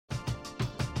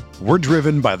We're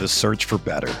driven by the search for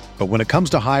better. But when it comes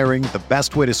to hiring, the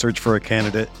best way to search for a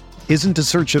candidate isn't to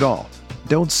search at all.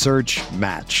 Don't search,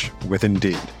 match with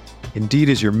Indeed. Indeed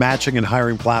is your matching and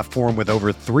hiring platform with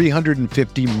over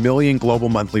 350 million global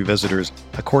monthly visitors,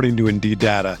 according to Indeed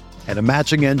data, and a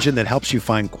matching engine that helps you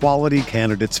find quality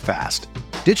candidates fast.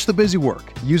 Ditch the busy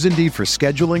work. Use Indeed for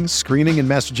scheduling, screening, and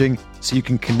messaging so you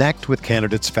can connect with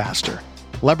candidates faster.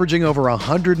 Leveraging over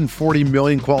 140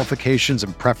 million qualifications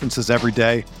and preferences every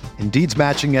day, Indeed's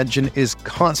matching engine is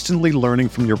constantly learning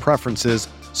from your preferences,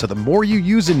 so the more you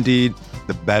use Indeed,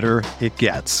 the better it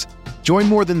gets. Join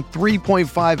more than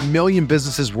 3.5 million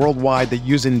businesses worldwide that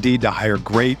use Indeed to hire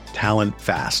great talent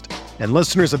fast. And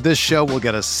listeners of this show will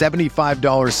get a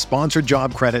 $75 sponsored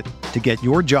job credit to get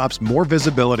your jobs more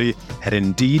visibility at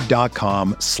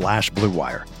Indeed.com/Blue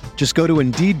Wire. Just go to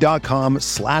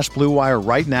Indeed.com/Blue Wire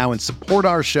right now and support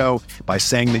our show by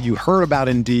saying that you heard about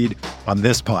Indeed on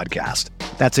this podcast.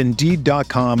 That's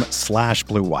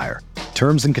Indeed.com/Blue Wire.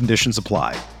 Terms and conditions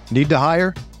apply. Need to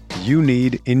hire? You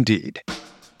need Indeed.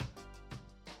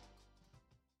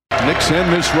 Knicks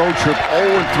end this road trip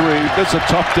 0-3. That's a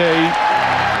tough day.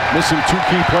 Missing two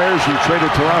key players who traded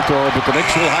Toronto, but the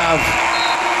Knicks will have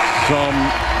some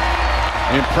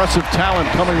impressive talent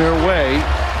coming their way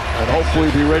and hopefully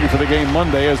be ready for the game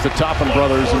Monday as the Toppin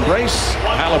brothers embrace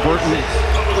Halliburton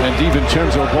and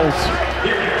DiVincenzo both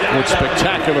with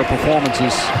spectacular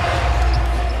performances.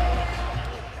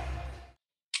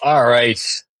 All right.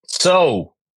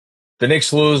 So the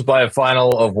Knicks lose by a final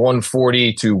of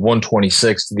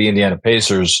 140-126 to the Indiana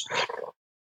Pacers.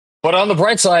 But on the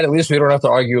bright side, at least we don't have to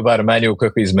argue about Emmanuel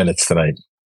Quickly's minutes tonight.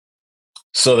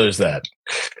 So there's that.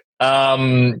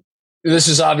 This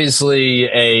is obviously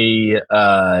a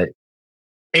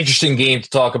interesting game to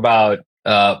talk about,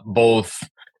 both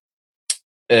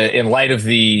in light of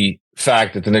the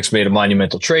fact that the Knicks made a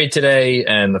monumental trade today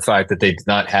and the fact that they did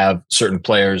not have certain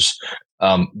players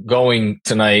going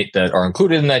tonight that are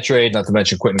included in that trade, not to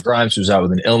mention Quentin Grimes, who's out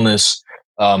with an illness.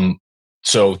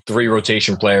 So 3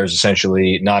 rotation players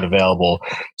essentially not available.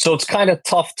 So it's kind of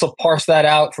tough to parse that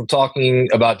out from talking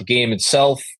about the game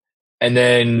itself. And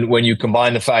then when you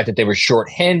combine the fact that they were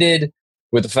shorthanded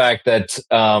with the fact that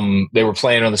they were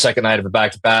playing on the second night of a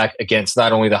back-to-back against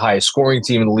not only the highest scoring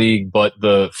team in the league, but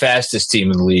the fastest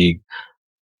team in the league,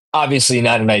 obviously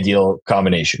not an ideal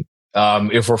combination.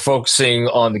 If we're focusing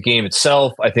on the game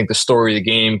itself, I think the story of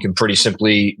the game can pretty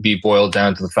simply be boiled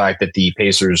down to the fact that the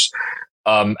Pacers,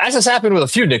 as has happened with a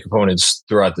few Knicks opponents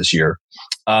throughout this year,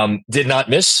 did not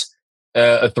miss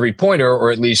a three-pointer,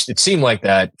 or at least it seemed like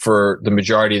that for the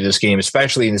majority of this game,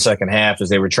 especially in the second half as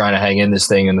they were trying to hang in this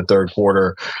thing in the third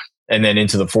quarter and then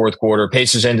into the fourth quarter.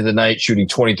 Pacers ended the night shooting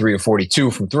 23 of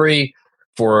 42 from three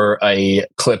for a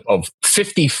clip of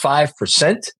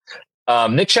 55%.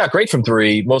 Nick shot great from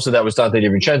three. Most of that was Dante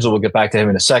DiVincenzo. We'll get back to him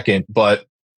in a second, but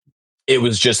it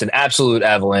was just an absolute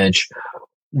avalanche.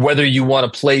 Whether you want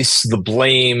to place the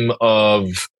blame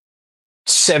of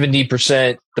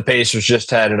 70%, the Pacers just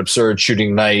had an absurd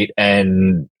shooting night,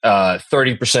 and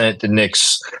 30% the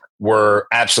Knicks were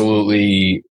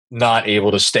absolutely not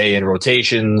able to stay in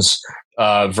rotations,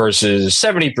 versus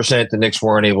 70% the Knicks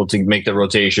weren't able to make the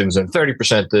rotations, and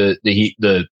 30%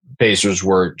 the Pacers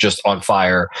were just on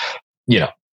fire. You know,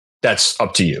 that's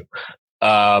up to you.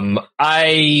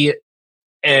 I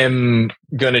am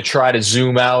going to try to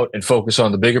zoom out and focus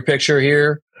on the bigger picture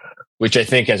here, which I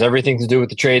think has everything to do with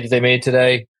the trade that they made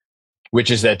today, which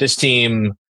is that this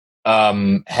team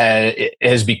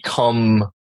has become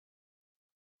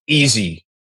easy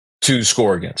to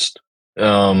score against,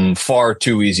 far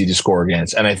too easy to score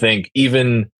against. And I think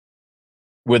even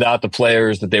without the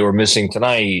players that they were missing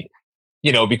tonight,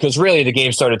 you know, because really the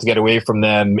game started to get away from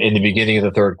them in the beginning of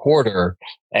the third quarter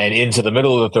and into the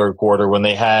middle of the third quarter when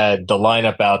they had the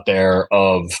lineup out there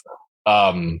of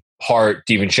Hart,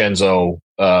 DiVincenzo,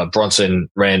 Brunson,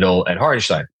 Randall, and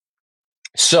Hartenstein.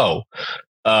 So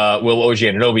will OG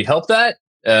Anunoby help that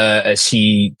as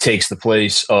he takes the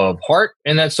place of Hart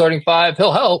in that starting five?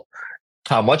 He'll help.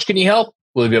 How much can he help?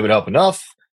 Will he be able to help enough?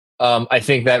 I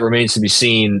think that remains to be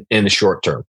seen in the short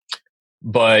term.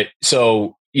 But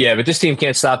this team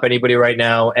can't stop anybody right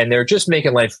now, and they're just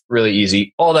making life really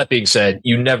easy. All that being said,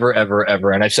 you never, ever,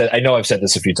 ever, and I know I've said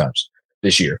this a few times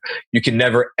this year, you can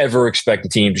never, ever expect a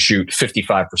team to shoot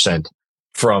 55%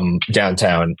 from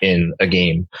downtown in a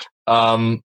game.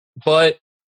 But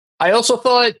I also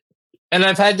thought, and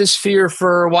I've had this fear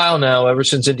for a while now, ever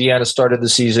since Indiana started the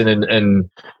season and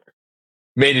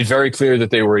made it very clear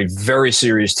that they were a very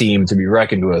serious team to be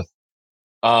reckoned with.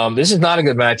 This is not a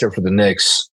good matchup for the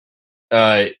Knicks,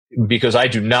 because I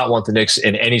do not want the Knicks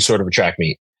in any sort of a track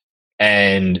meet.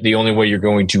 And the only way you're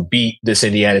going to beat this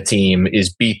Indiana team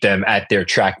is beat them at their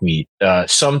track meet.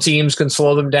 Some teams can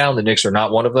slow them down. The Knicks are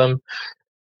not one of them.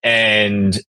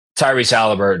 And Tyrese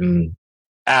Halliburton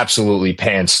absolutely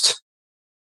pantsed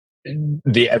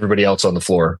everybody else on the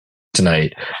floor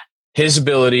tonight. His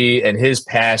ability and his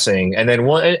passing, and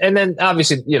then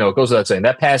obviously, it goes without saying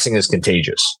that passing is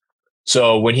contagious.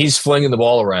 So when he's flinging the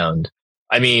ball around,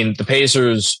 I mean, the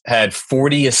Pacers had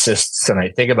 40 assists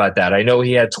tonight. Think about that. I know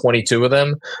he had 22 of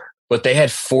them, but they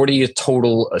had 40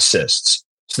 total assists.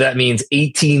 So that means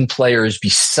 18 players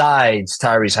besides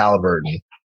Tyrese Halliburton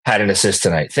had an assist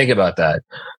tonight. Think about that.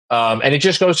 And it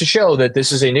just goes to show that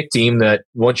this is a Knicks team that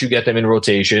once you get them in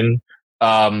rotation,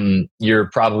 you're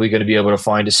probably going to be able to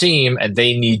find a seam, and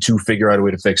they need to figure out a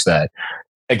way to fix that.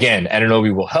 Again,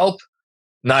 Anunoby will help.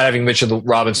 Not having Mitchell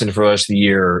Robinson for the rest of the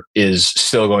year is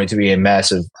still going to be a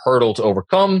massive hurdle to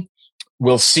overcome.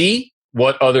 We'll see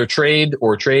what other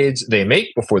trades they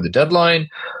make before the deadline.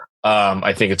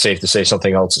 I think it's safe to say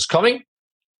something else is coming.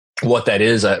 What that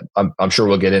is, I'm sure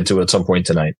we'll get into at some point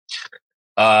tonight.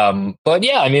 But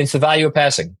yeah, I mean, it's the value of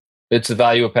passing. It's the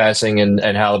value of passing, and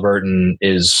Halliburton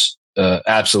is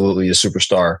absolutely a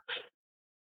superstar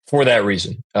for that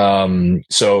reason.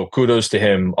 So kudos to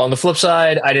him. On the flip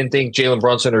side, I didn't think Jalen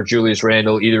Brunson or Julius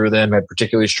Randle, either of them, had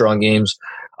particularly strong games.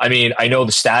 I mean, I know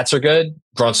the stats are good.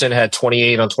 Brunson had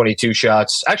 28 on 22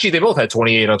 shots. Actually, they both had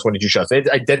 28 on 22 shots. They had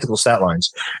identical stat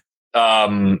lines.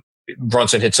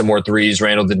 Brunson hit some more threes.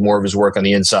 Randle did more of his work on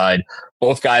the inside.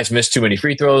 Both guys missed too many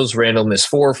free throws. Randle missed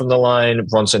 4 from the line.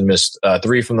 Brunson missed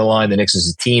 3 from the line. The Knicks as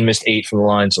a team missed 8 from the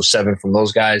line, so 7 from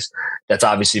those guys. That's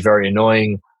obviously very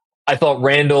annoying. I thought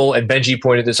Randle, and Benji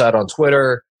pointed this out on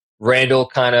Twitter, Randle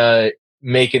kind of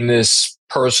making this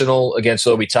personal against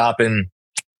Obi Toppin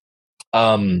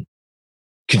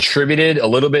contributed a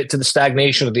little bit to the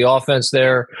stagnation of the offense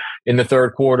there in the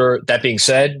third quarter. That being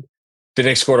said, the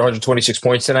Knicks scored 126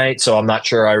 points tonight, so I'm not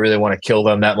sure I really want to kill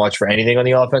them that much for anything on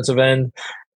the offensive end.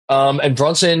 And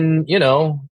Brunson,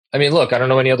 I mean, look, I don't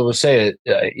know any other way to say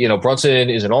it. Brunson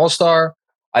is an all-star.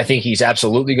 I think he's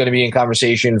absolutely going to be in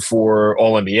conversation for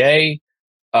All-NBA.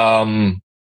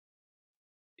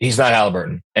 He's not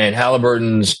Halliburton. And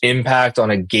Halliburton's impact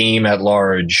on a game at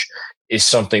large is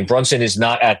something. Brunson is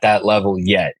not at that level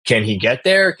yet. Can he get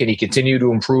there? Can he continue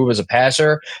to improve as a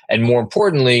passer? And more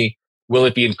importantly, will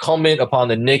it be incumbent upon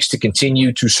the Knicks to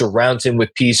continue to surround him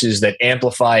with pieces that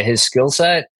amplify his skill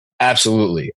set?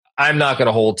 Absolutely. I'm not going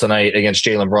to hold tonight against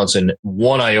Jalen Brunson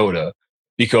one iota,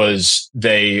 because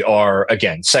they are,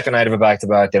 again, second night of a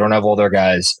back-to-back. They don't have all their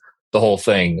guys, the whole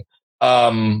thing.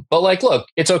 But look,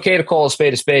 it's okay to call a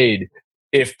spade.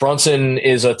 If Brunson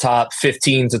is a top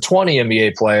 15 to 20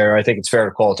 NBA player, I think it's fair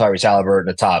to call Tyrese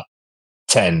Halliburton a top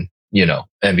 10,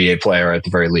 NBA player at the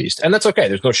very least. And that's okay.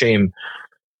 There's no shame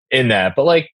in that.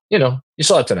 But you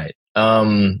saw it tonight.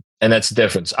 And that's the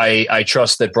difference. I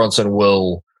trust that Brunson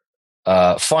will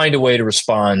find a way to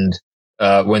respond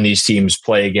when these teams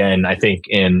play again, I think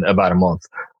in about a month.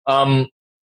 I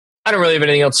don't really have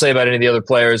anything else to say about any of the other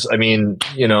players. I mean,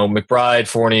 McBride,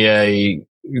 Fournier,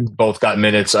 both got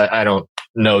minutes. I don't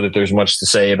know that there's much to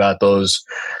say about those.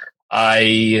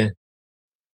 I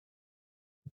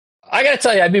got to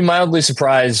tell you, I'd be mildly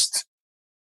surprised.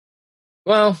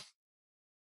 Well,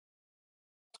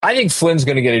 I think Flynn's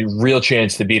going to get a real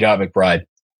chance to beat out McBride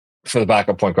for the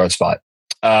backup point guard spot.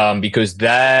 Because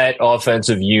that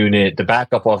offensive unit, the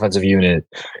backup offensive unit,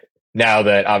 now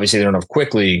that obviously they don't have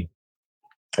Quickly,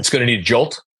 it's going to need a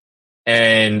jolt.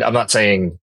 And I'm not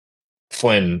saying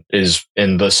Flynn is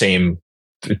in the same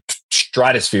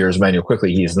stratosphere as Manuel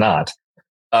Quickly. He is not.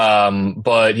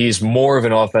 But he's more of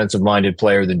an offensive-minded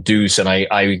player than Deuce. And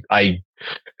I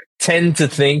tend to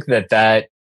think that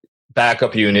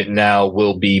backup unit now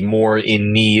will be more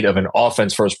in need of an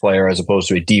offense first player as opposed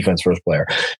to a defense first player.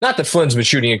 Not that Flynn's been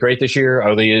shooting it great this year.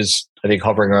 He is, I think,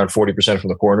 hovering around 40% from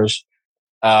the corners.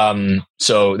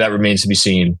 So that remains to be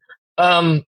seen.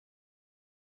 Hart,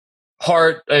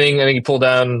 I think he pulled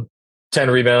down 10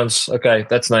 rebounds. Okay,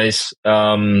 that's nice.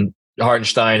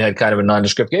 Hartenstein had kind of a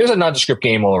nondescript game. It was a nondescript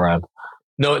game all around.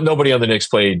 Nobody on the Knicks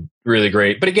played really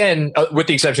great. But again, with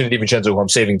the exception of DiVincenzo, who I'm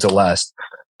saving till last.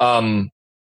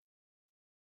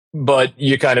 But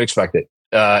you kind of expect it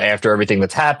after everything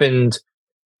that's happened.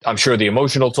 I'm sure the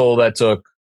emotional toll that took,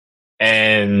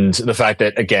 and the fact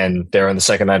that, again, they're on the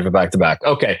second night of a back-to-back.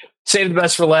 Okay, save the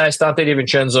best for last. Dante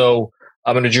DiVincenzo,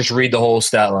 I'm going to just read the whole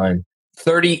stat line.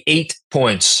 38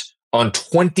 points on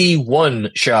 21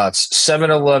 shots,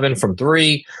 7-11 from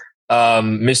 3.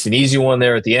 Missed an easy one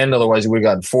there at the end. Otherwise, he would have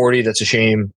gotten 40. That's a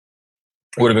shame.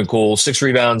 Would have been cool. 6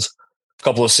 rebounds, a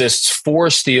couple assists, 4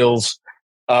 steals.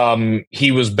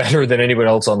 He was better than anybody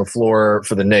else on the floor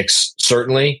for the Knicks,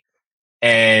 certainly.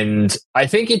 And I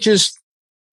think it just,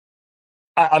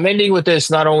 I'm ending with this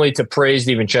not only to praise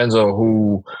DiVincenzo,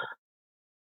 who,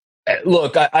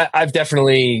 look, I've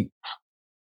definitely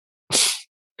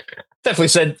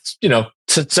said,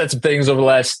 said some things over the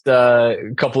last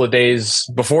couple of days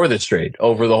before this trade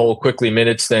over the whole quickly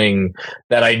minutes thing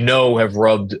that I know have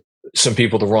rubbed some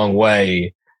people the wrong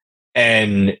way.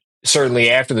 And certainly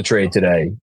after the trade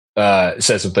today,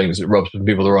 said some things that rubbed some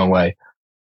people the wrong way.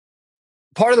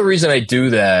 Part of the reason I do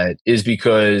that is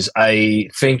because I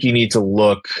think you need to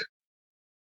look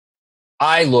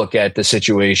at the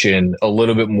situation a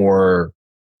little bit more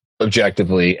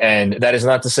objectively. And that is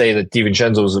not to say that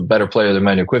DiVincenzo is a better player than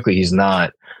Manuel Quickley. He's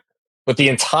not. But the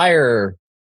entire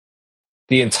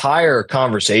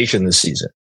conversation this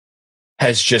season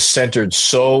has just centered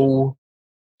so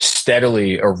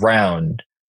steadily around,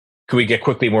 could we get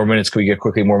Quickley more minutes? Could we get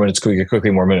Quickley more minutes? Could we get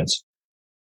Quickley more minutes?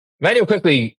 Manuel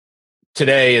Quickley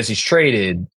today, as he's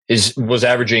traded, was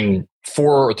averaging 3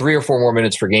 or 4 more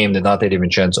minutes per game than Dante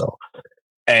DiVincenzo.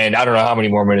 And I don't know how many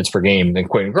more minutes per game than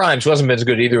Quentin Grimes. Wasn't been as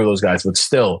good either of those guys, but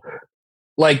still,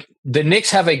 like, the Knicks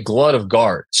have a glut of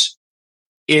guards.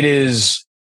 It is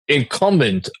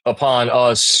incumbent upon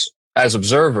us as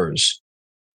observers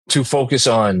to focus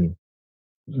on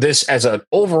this as an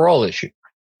overall issue.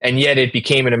 And yet it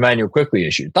became an Emmanuel Quickley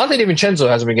issue. Dante DiVincenzo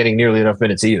hasn't been getting nearly enough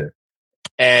minutes either.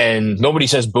 And nobody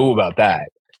says boo about that,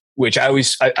 which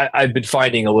I've been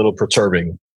finding a little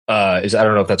perturbing. I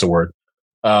don't know if that's a word.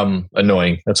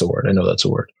 Annoying. That's a word. I know that's a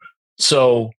word.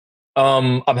 So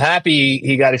I'm happy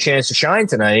he got a chance to shine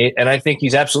tonight. And I think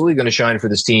he's absolutely going to shine for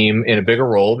this team in a bigger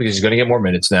role because he's going to get more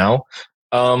minutes now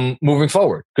moving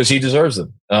forward because he deserves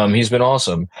them. He's been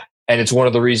awesome. And it's one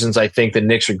of the reasons I think the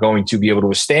Knicks are going to be able to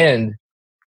withstand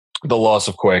the loss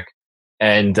of Quick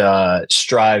and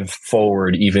strive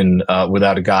forward even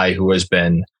without a guy who has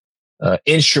been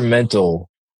instrumental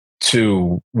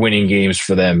to winning games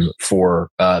for them for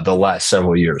the last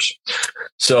several years.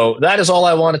 So that is all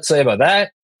I wanted to say about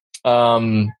that.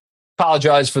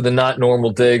 Apologize for the not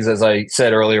normal digs. As I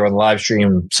said earlier on the live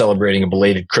stream, celebrating a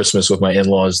belated Christmas with my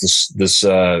in-laws this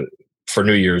for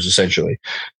New Year's, essentially.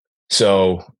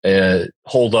 So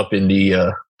hold up in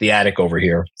the attic over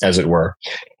here, as it were.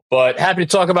 But happy to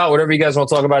talk about whatever you guys want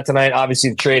to talk about tonight.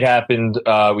 Obviously, the trade happened.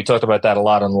 We talked about that a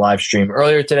lot on the live stream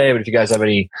earlier today. But if you guys have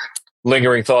any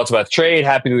lingering thoughts about the trade,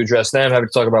 happy to address them. Happy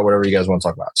to talk about whatever you guys want to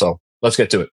talk about. So let's get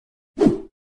to it.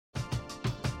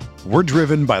 We're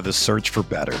driven by the search for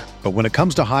better. But when it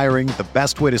comes to hiring, the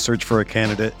best way to search for a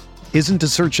candidate isn't to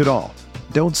search at all.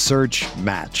 Don't search,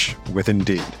 match with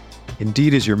Indeed.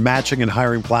 Indeed is your matching and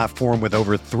hiring platform with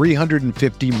over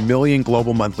 350 million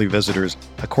global monthly visitors,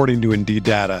 according to Indeed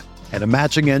data, and a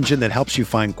matching engine that helps you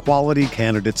find quality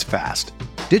candidates fast.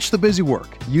 Ditch the busy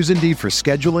work. Use Indeed for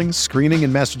scheduling, screening,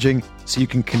 and messaging so you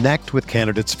can connect with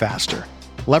candidates faster.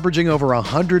 Leveraging over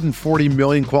 140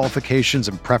 million qualifications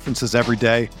and preferences every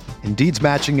day, Indeed's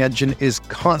matching engine is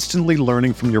constantly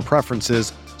learning from your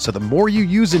preferences, so the more you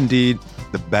use Indeed,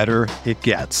 the better it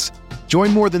gets.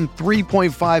 Join more than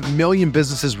 3.5 million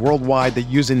businesses worldwide that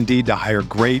use Indeed to hire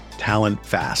great talent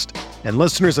fast. And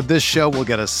listeners of this show will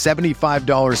get a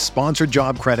 $75 sponsored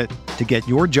job credit to get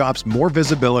your jobs more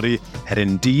visibility at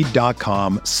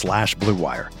Indeed.com/Blue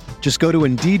Wire. Just go to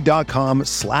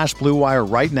Indeed.com/Blue Wire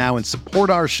right now and support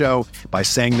our show by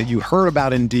saying that you heard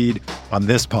about Indeed on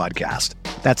this podcast.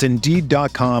 That's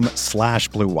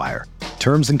Indeed.com/Blue Wire.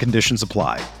 Terms and conditions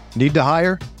apply. Need to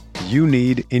hire? You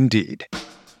need Indeed.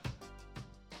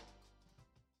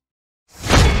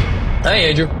 Hey,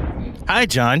 Andrew. Hi,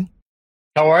 John.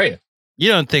 How are you? You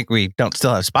don't think we don't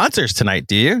still have sponsors tonight,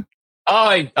 do you?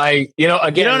 Oh,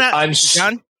 I'm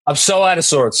so out of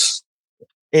sorts.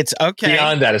 It's okay.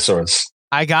 Beyond out of sorts.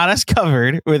 I got us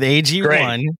covered with AG1.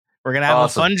 Great. We're going to have a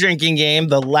fun drinking game,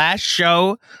 the last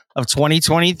show of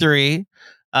 2023.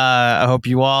 I hope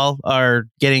you all are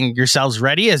getting yourselves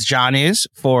ready, as John is,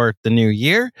 for the new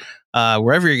year.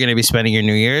 Wherever you're going to be spending your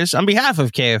New Year's, on behalf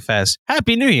of KFS,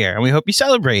 Happy New Year, and we hope you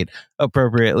celebrate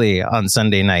appropriately on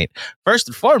Sunday night. First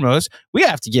and foremost, we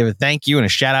have to give a thank you and a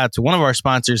shout out to one of our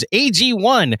sponsors,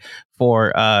 AG1,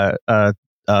 for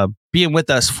being with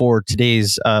us for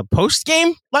today's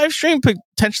post-game live stream,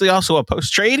 potentially also a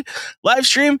post-trade live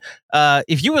stream.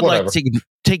 If you would like to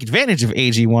take advantage of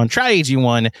AG1, try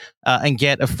AG1 and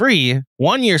get a free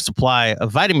 1-year supply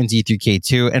of vitamin D through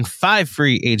K2 and 5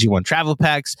 free AG1 travel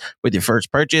packs with your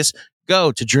first purchase.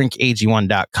 Go to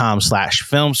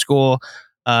drinkag1.com/film school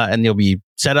and you'll be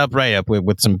set up right up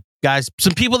with some guys,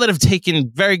 some people that have taken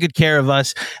very good care of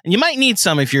us, and you might need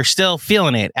some if you're still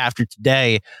feeling it after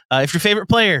today. If your favorite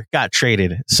player got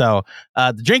traded, so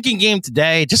the drinking game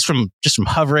today, just from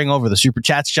hovering over the super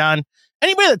chats, John.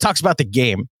 Anybody that talks about the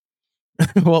game,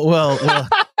 well,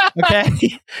 okay.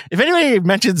 If anybody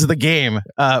mentions the game,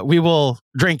 we will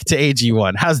drink to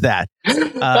AG1. How's that?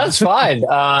 That's fine.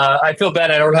 I feel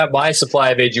bad I don't have my supply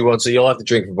of AG1, so you'll have to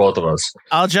drink for both of us.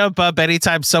 I'll jump up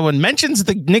anytime someone mentions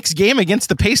the Knicks game against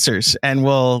the Pacers, and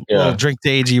we'll drink to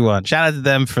AG1. Shout out to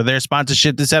them for their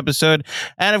sponsorship this episode.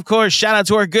 And of course, shout out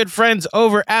to our good friends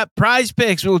over at Prize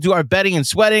Picks. We will do our betting and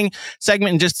sweating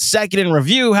segment in just a second and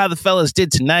review how the fellas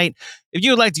did tonight. If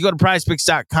you would like to go to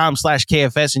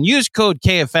prizepicks.com/KFS and use code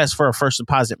KFS for a first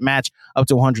deposit match up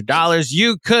to $100,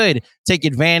 you could take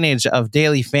advantage of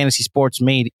daily fantasy sports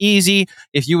made easy.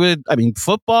 If you would,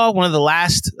 football, one of the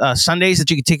last Sundays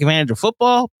that you could take advantage of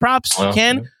football props, you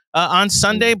can. On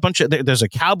Sunday, there's a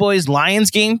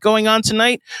Cowboys-Lions game going on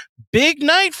tonight. Big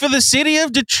night for the city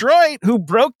of Detroit, who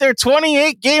broke their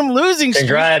 28-game losing streak.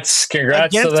 Congrats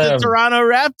against to them. The Toronto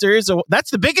Raptors. So that's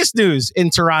the biggest news in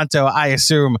Toronto, I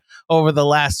assume, over the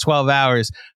last 12 hours.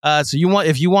 So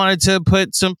if you wanted to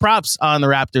put some props on the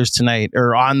Raptors tonight,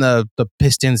 or on the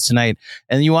Pistons tonight,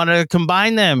 and you want to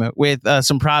combine them with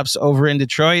some props over in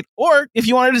Detroit, or if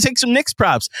you wanted to take some Knicks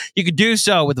props, you could do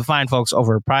so with the fine folks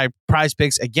over at Prize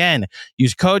Picks. Again,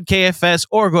 use code KFS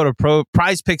or go to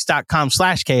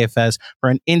prizepicks.com/KFS for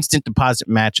an instant deposit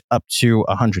match up to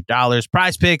 $100.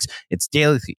 Prize Picks, it's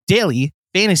daily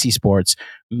fantasy sports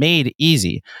made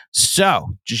easy.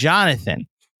 So, Jonathan.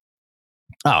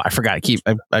 Oh, I forgot.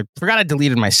 I forgot I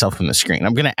deleted myself from the screen.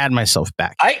 I'm going to add myself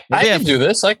back. I can do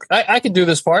this. I can do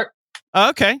this part.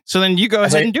 Okay. So then you go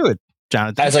ahead and do it,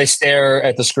 Jonathan. As I stare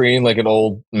at the screen like an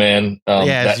old man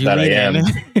that I am.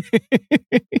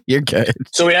 You're good.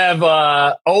 So we have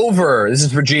over. This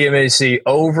is for GMAC.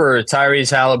 Over Tyrese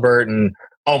Halliburton.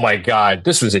 Oh, my God.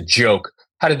 This was a joke.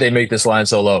 How did they make this line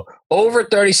so low? Over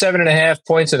 37.5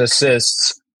 points and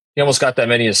assists. He almost got that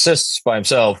many assists by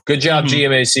himself. Good job,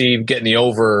 GMAC, getting the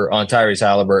over on Tyrese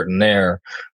Halliburton there.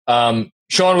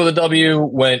 Sean with a W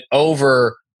went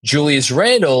over Julius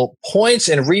Randle, points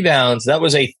and rebounds. That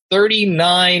was a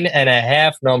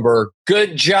 39.5 number.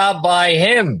 Good job by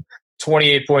him.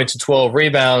 28 points and 12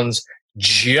 rebounds.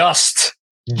 Just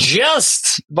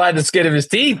by the skin of his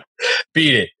teeth,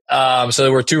 beat it. So they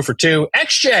were 2 for 2.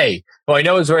 XJ, who I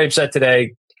know is very upset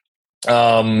today,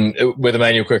 with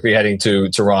Emmanuel quickly heading to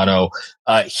Toronto.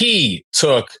 He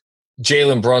took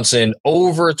Jalen Brunson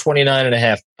over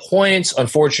 29.5 points.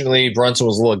 Unfortunately, Brunson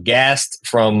was a little gassed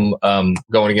from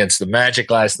going against the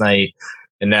Magic last night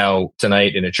and now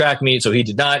tonight in a track meet. So he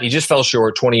did not. He just fell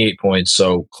short, 28 points.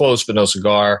 So close, but no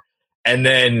cigar. And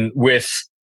then with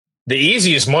the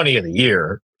easiest money of the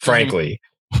year, frankly,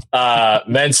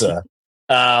 Mensa,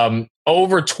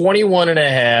 over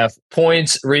 21.5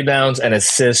 points, rebounds, and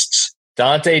assists.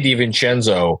 Dante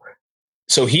DiVincenzo.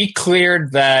 So he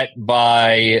cleared that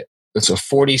by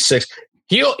 46.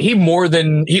 He more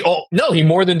than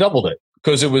doubled it,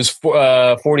 because it was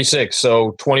 46.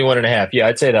 So 21.5. Yeah,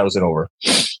 I'd say that was an over.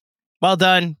 Well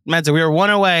done, Menza. We were one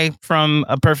away from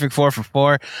a perfect 4 for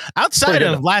 4. Outside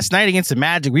of last night against the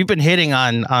Magic, we've been hitting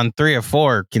on 3 or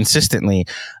 4 consistently.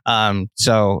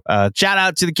 So shout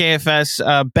out to the KFS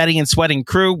betting and sweating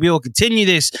crew. We will continue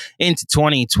this into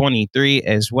 2023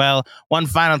 as well. One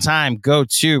final time, go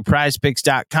to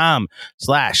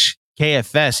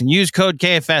prizepicks.com/KFS and use code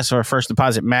KFS for a first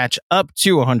deposit match up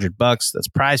to $100. That's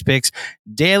Prize Picks,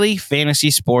 daily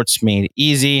fantasy sports made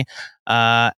easy.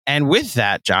 And with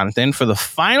that, Jonathan, for the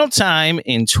final time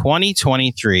in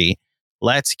 2023,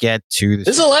 let's get to this.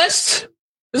 This is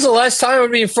the last time I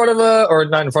would be in front of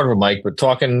not in front of a mic, but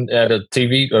talking at a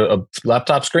TV, a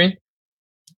laptop screen.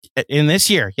 In this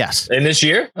year, yes. In this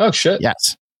year? Oh shit.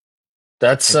 Yes.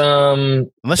 That's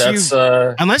unless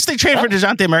they trade for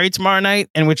DeJounte Murray tomorrow night,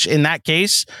 in that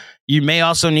case, you may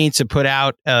also need to put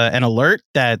out an alert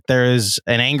that there is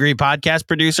an angry podcast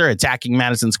producer attacking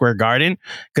Madison Square Garden,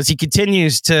 because the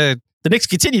Knicks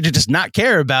continue to just not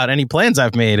care about any plans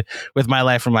I've made with my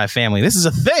life or my family. This is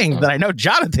a thing that I know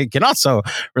Jonathan can also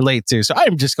relate to. So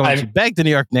I'm just going to beg the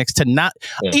New York Knicks to not,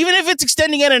 even if it's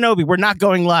extending Anunoby, we're not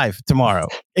going live tomorrow.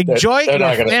 Enjoy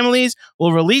your families.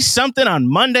 We'll release something on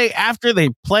Monday after they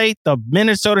play the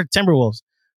Minnesota Timberwolves.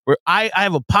 I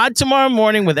have a pod tomorrow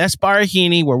morning with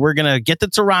Esparahini where we're going to get the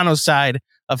Toronto side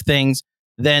of things.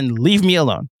 Then leave me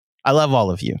alone. I love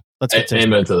all of you. Let's get to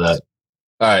amen to that.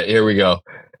 All right, here we go.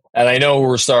 And I know who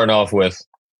we're starting off with.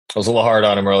 I was a little hard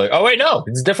on him earlier. Oh, wait, no.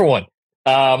 It's a different one.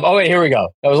 Oh, wait, here we go.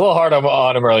 I was a little hard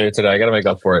on him earlier today. I got to make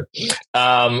up for it.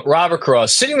 Robert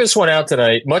Cross, sitting this one out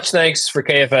tonight. Much thanks for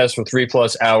KFS for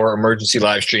 3+ hour emergency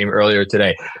live stream earlier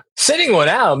today. Sitting one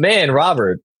out, man,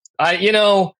 Robert. I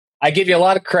give you a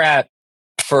lot of crap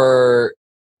for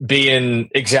being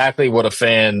exactly what a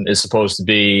fan is supposed to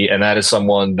be, and that is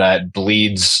someone that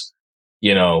bleeds,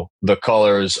 the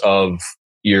colors of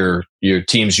your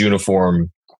team's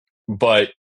uniform,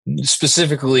 but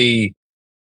specifically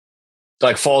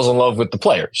like falls in love with the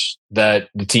players that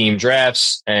the team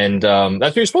drafts, and that's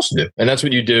what you're supposed to do, and that's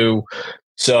what you do.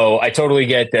 So I totally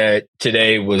get that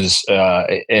today was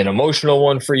an emotional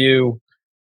one for you,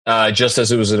 just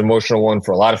as it was an emotional one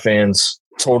for a lot of fans.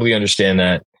 Totally understand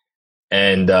that,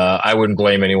 and I wouldn't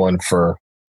blame anyone for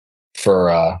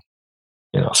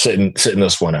sitting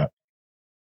this one out.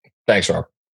 Thanks, Rob.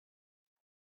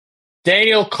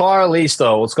 Daniel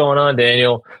Carlisto, what's going on,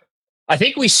 Daniel? I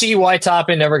think we see why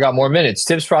Toppin never got more minutes.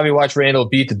 Tibbs probably watched Randall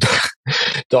beat the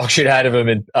dog shit out of him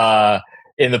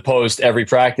in the post every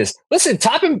practice. Listen,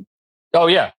 Toppin. Oh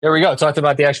yeah, there we go. Talked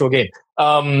about the actual game.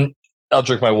 I'll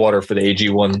drink my water for the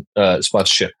AG1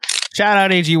 sponsorship. Shout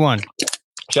out AG1.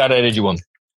 Shout out AG1.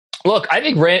 Look, I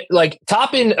think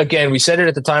Toppin, again, we said it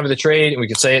at the time of the trade, and we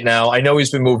can say it now. I know he's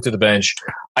been moved to the bench.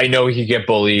 I know he could get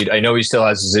bullied. I know he still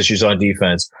has his issues on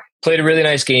defense. Played a really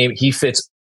nice game. He fits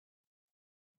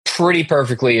pretty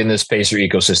perfectly in this Pacer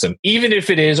ecosystem, even if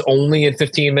it is only in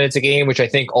 15 minutes a game, which I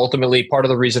think ultimately part of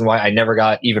the reason why I never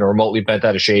got even remotely bent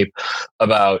out of shape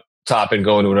about Toppin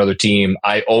going to another team.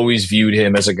 I always viewed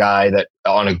him as a guy that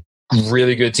on a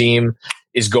really good team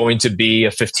is going to be a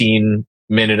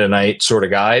 15-minute a night sort of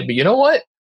guy. But you know what?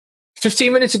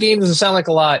 15 minutes a game doesn't sound like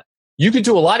a lot. You could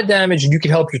do a lot of damage, and you can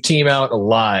help your team out a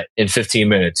lot in 15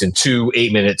 minutes in 2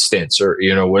 8-minute stints, or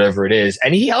whatever it is.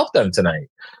 And he helped them tonight.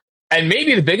 And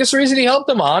maybe the biggest reason he helped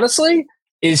them, honestly,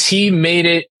 is he made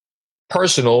it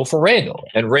personal for Randall.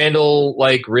 And Randall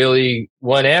really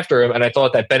went after him. And I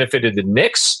thought that benefited the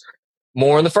Knicks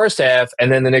more in the first half. And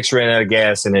then the Knicks ran out of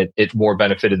gas, and it more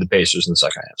benefited the Pacers in the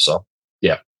second half. So,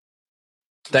 yeah.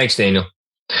 Thanks, Daniel.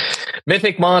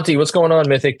 Mythic Monty, what's going on,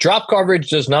 Mythic? Drop coverage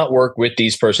does not work with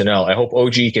these personnel. I hope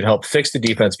OG can help fix the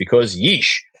defense because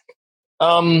yeesh.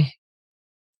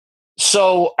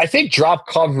 So I think drop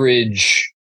coverage.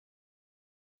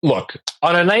 Look,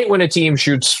 on a night when a team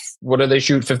shoots, what do they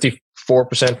shoot?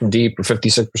 54% from deep or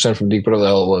 56% from deep, whatever the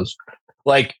hell it was.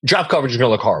 Drop coverage is going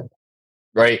to look horrible,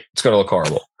 right? It's going to look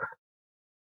horrible.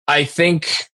 I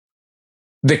think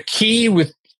the key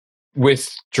with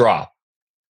drop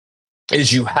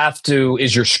is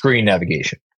your screen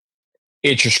navigation.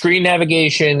 It's your screen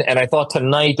navigation, and I thought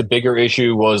tonight the bigger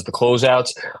issue was the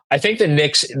closeouts. I think the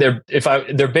Knicks, their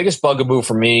biggest bugaboo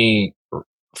for me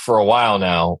for a while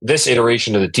now, this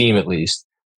iteration of the team at least,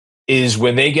 is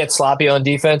when they get sloppy on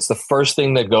defense, the first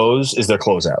thing that goes is their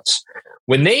closeouts.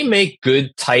 When they make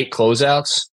good, tight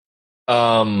closeouts,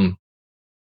 I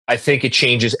think it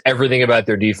changes everything about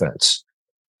their defense,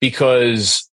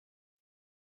 because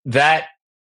that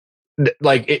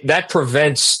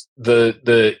prevents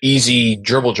the easy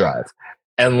dribble drive.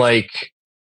 And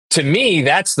to me,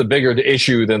 that's the bigger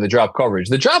issue than the drop coverage.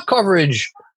 The drop coverage,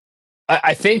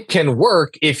 I think, can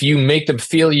work if you make them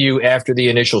feel you after the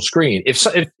initial screen. If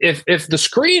the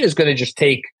screen is going to just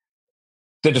take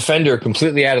the defender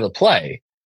completely out of the play,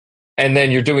 and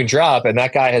then you're doing drop and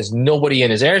that guy has nobody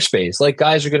in his airspace,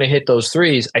 guys are going to hit those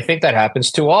threes. I think that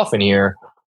happens too often here.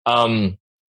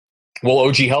 Will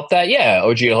OG help that? Yeah,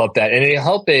 OG will help that. And it'll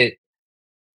help it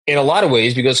in a lot of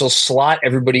ways because he'll slot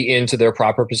everybody into their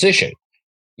proper position.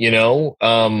 They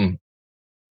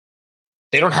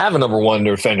don't have a number one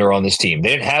defender on this team. They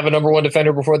didn't have a number one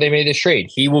defender before they made this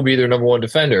trade. He will be their number one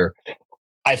defender.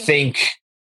 I think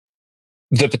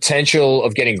the potential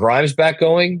of getting Grimes back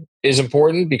going is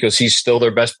important because he's still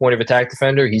their best point of attack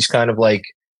defender. He's kind of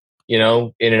in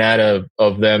and out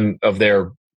of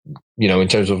their, in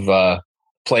terms of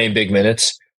playing big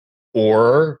minutes.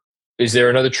 Or is there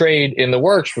another trade in the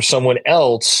works for someone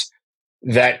else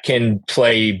that can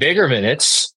play bigger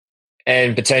minutes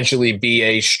and potentially be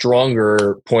a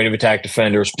stronger point of attack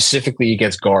defender, specifically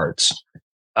against guards?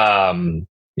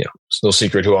 It's no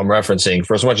secret who I'm referencing.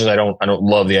 For as much as I don't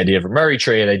love the idea of a Murray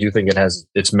trade, I do think it has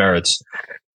its merits,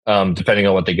 depending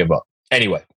on what they give up.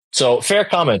 Anyway, so fair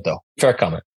comment, though. Fair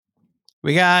comment.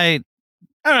 We got, I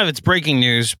don't know if it's breaking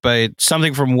news, but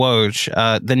something from Woj.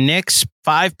 The Knicks,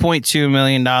 $5.2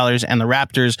 million, and the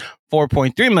Raptors,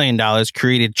 $4.3 million,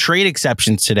 created trade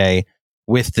exceptions today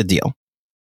with the deal.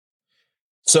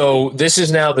 So this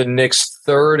is now the Knicks'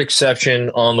 third exception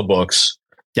on the books.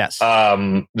 Yes.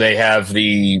 They have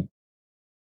the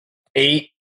 8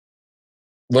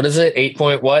 what is it? 8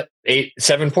 point what?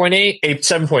 7.8?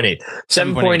 7.8.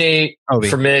 7.8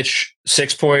 for Mitch,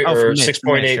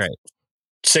 6.8.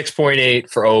 6.8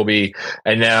 for Obi,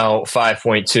 and now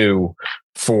 5.2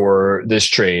 for this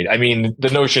trade. I mean,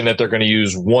 the notion that they're going to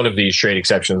use one of these trade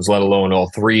exceptions, let alone all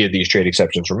three of these trade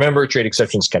exceptions. Remember, trade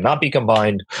exceptions cannot be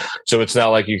combined, so it's not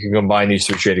like you can combine these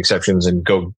three trade exceptions and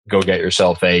go get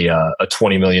yourself a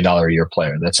 $20 million a year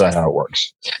player. That's not how it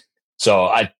works. So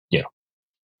I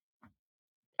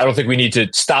don't think we need to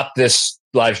stop this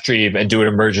live stream and do an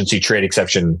emergency trade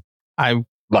exception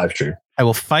live stream. I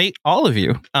will fight all of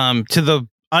you. To the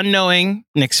unknowing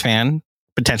Knicks fan,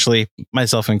 potentially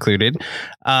myself included,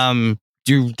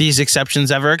 do these exceptions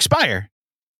ever expire?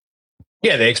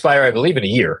 Yeah, they expire, I believe, in a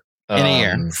year. In a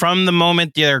year. From the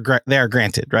moment they are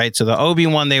granted, right? So the Obi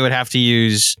one they would have to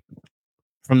use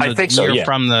from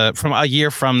the from a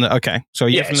year from the okay. So a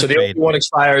year from the trade. The Obi one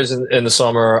expires in the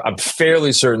summer. I'm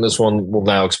fairly certain this one will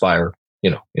now expire,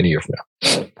 in a year from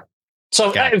now.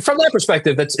 So from that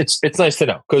perspective, it's nice to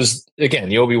know, because again,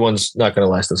 the Obi one's not going to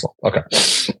last this long. Okay.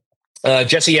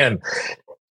 Jesse M.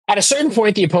 At a certain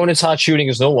point, the opponent's hot shooting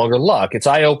is no longer luck. It's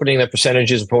eye-opening that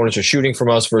percentages opponents are shooting from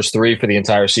us versus three for the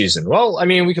entire season. Well, I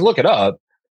mean, we can look it up.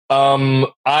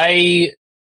 I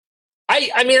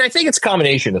think it's a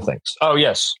combination of things. Oh,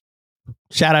 yes.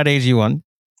 Shout out AG1.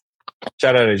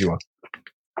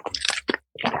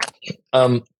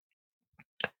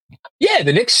 Yeah,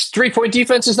 the Knicks' 3-point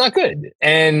defense is not good,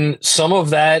 and some of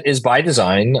that is by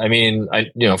design. I mean,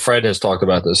 Fred has talked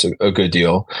about this a good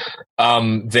deal.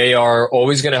 They are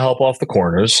always going to help off the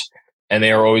corners, and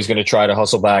they are always going to try to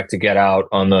hustle back to get out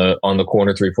on the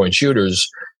corner 3-point shooters,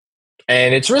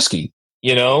 and it's risky.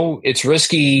 It's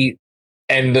risky,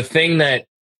 and the thing that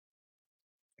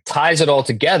ties it all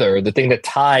together, the thing that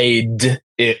tied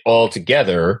it all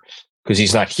together, because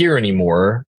he's not here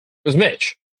anymore, was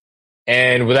Mitch.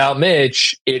 And without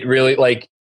Mitch, it really,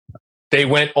 they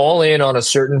went all in on a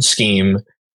certain scheme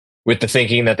with the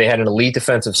thinking that they had an elite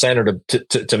defensive center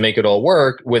to make it all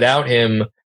work. Without him,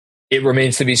 it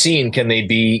remains to be seen, can they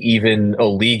be even a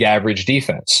league average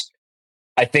defense?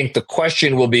 I think the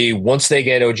question will be, once they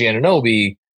get OG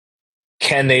Anunoby,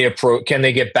 can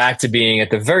they get back to being at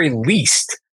the very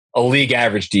least a league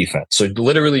average defense? So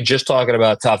literally just talking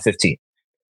about top 15.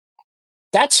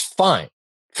 That's fine.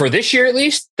 For this year, at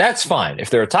least, that's fine. If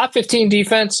they're a top 15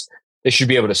 defense, they should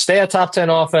be able to stay a top 10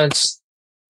 offense.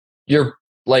 You're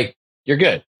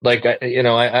good. I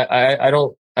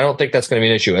don't think that's going to be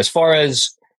an issue. As far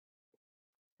as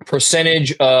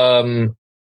percentage,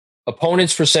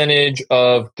 opponent's percentage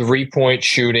of 3-point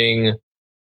shooting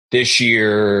this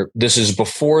year, this is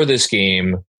before this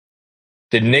game,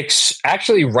 the Knicks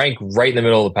actually rank right in the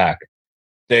middle of the pack.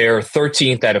 They're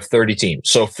 13th out of 30 teams.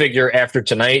 So figure after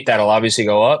tonight, that'll obviously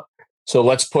go up. So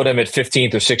let's put them at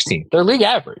 15th or 16th. They're league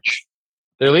average.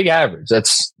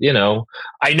 That's,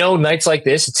 I know nights like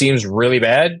this, it seems really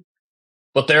bad,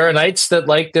 but there are nights that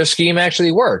their scheme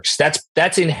actually works.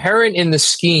 That's inherent in the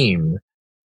scheme.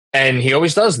 And he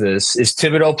always does this, is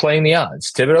Thibodeau playing the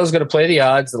odds. Thibodeau's going to play the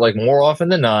odds that more often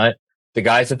than not, the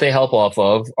guys that they help off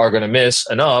of are going to miss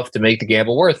enough to make the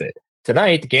gamble worth it.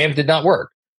 Tonight, the gamble did not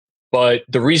work. But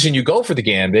the reason you go for the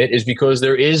gambit is because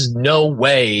there is no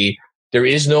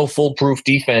foolproof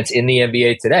defense in the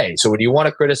NBA today. So when you want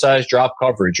to criticize drop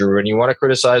coverage, or when you want to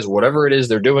criticize whatever it is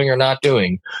they're doing or not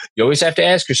doing, you always have to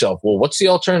ask yourself, well, what's the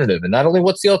alternative? And not only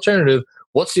what's the alternative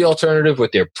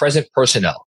with their present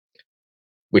personnel,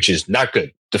 which is not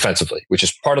good defensively, which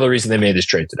is part of the reason they made this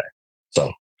trade today.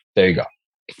 So there you go.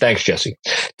 Thanks, Jesse.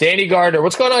 Danny Gardner.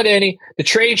 What's going on, Danny? The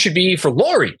trade should be for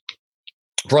Laurie.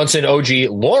 Brunson, OG,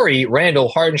 Laurie,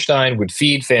 Randall, Hardenstein would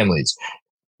feed families.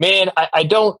 Man, I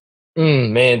don't.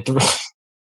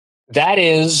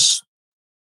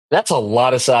 That's a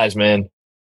lot of size, man.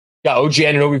 Got OG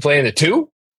Anunoby playing the 2,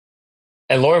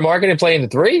 and Laurie Markkanen playing the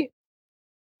 3.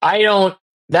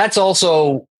 That's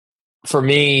also, for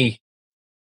me,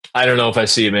 I don't know if I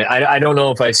see it, man. I don't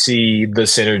know if I see the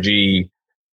synergy.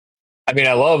 I mean,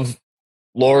 I love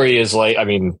Laurie I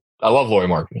love Laurie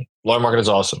Markkanen. Laurie Markkanen is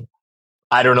awesome.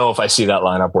 I don't know if I see that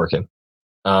lineup working.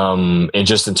 And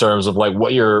just in terms of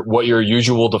what your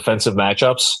usual defensive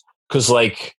matchups, because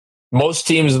most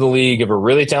teams in the league have a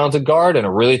really talented guard and a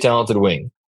really talented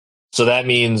wing. So that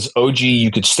means OG, you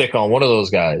could stick on one of those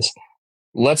guys.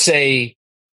 Let's say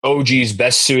OG's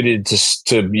best suited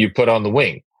to you put on the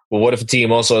wing. Well, what if a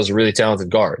team also has a really talented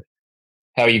guard?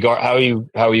 How are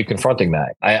you confronting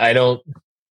that? I don't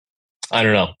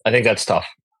know. I think that's tough.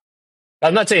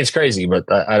 I'm not saying it's crazy, but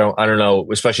I don't know,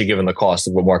 especially given the cost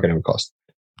of what Markkanen would cost.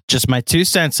 Just my 2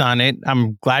 cents on it.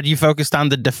 I'm glad you focused on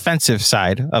the defensive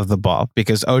side of the ball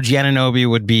because OG Anunoby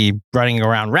would be running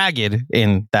around ragged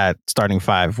in that starting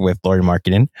 5 with Lauri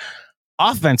Markkanen.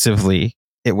 Offensively,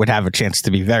 it would have a chance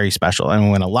to be very special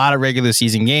and win a lot of regular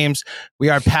season games. We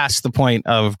are past the point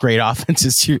of great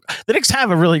offenses. The Knicks have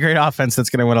a really great offense that's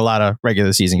going to win a lot of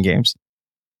regular season games.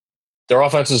 Their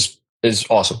offense is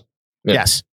awesome. Yeah.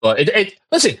 Yes. But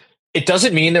listen, it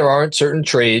doesn't mean there aren't certain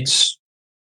trades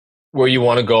where you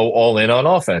want to go all in on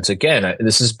offense. Again,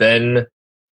 this has been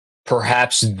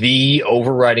perhaps the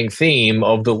overriding theme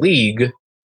of the league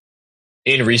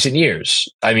in recent years.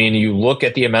 I mean, you look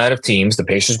at the amount of teams, the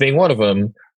Pacers being one of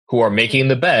them, who are making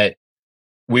the bet.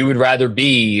 We would rather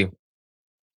be,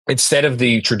 instead of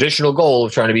the traditional goal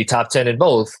of trying to be top 10 in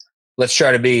both, let's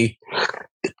try to be,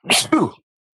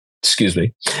 excuse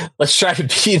me, let's try to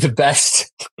be the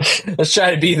best. Let's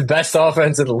try to be the best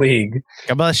offense in the league.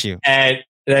 God bless you. And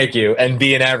thank you. And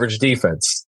be an average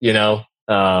defense,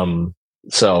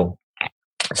 so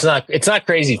it's not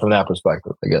crazy from that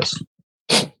perspective, I guess.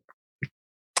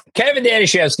 Kevin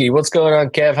Danishevsky, what's going on,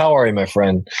 Kev? How are you, my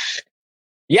friend?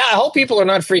 Yeah, I hope people are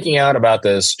not freaking out about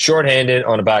this. Shorthanded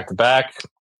on a back-to-back.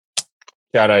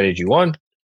 Shout out AG1.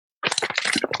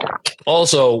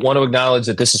 Also, want to acknowledge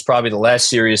that this is probably the last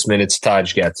serious minutes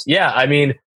Taj gets. Yeah, I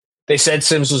mean, they said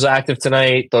Sims was active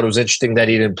tonight. Thought it was interesting that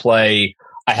he didn't play.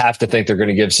 I have to think they're going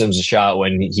to give Sims a shot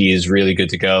when he is really good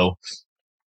to go.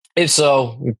 If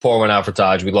so, we pour one out for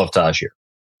Taj. We love Taj here.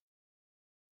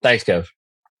 Thanks, Kev.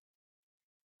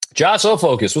 Josh So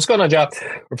Focus. What's going on, Josh?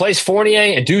 Replace Fournier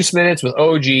and Deuce minutes with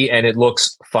OG, and it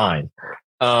looks fine.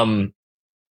 Yeah,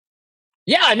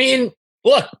 I mean,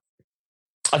 look,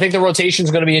 I think the rotation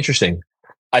is going to be interesting.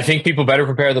 I think people better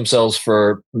prepare themselves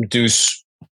for Deuce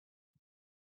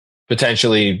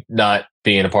potentially not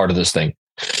being a part of this thing.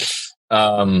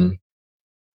 So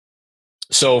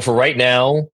for right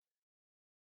now,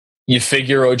 you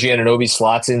figure OG Anunoby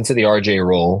slots into the RJ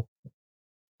role.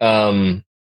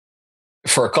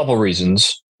 For a couple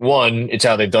reasons. One, it's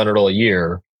how they've done it all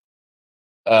year.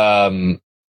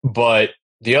 But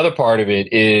the other part of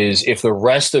it is if the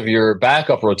rest of your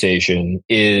backup rotation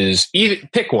is either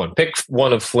pick one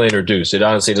of Flynn or Deuce. It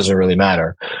honestly doesn't really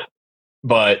matter.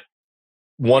 But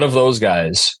one of those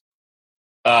guys,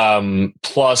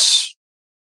 plus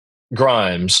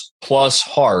Grimes, plus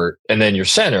Hart, and then your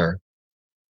center.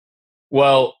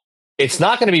 Well, it's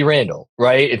not going to be Randall,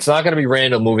 right? It's not going to be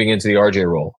Randall moving into the RJ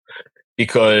role.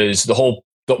 Because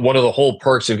one of the whole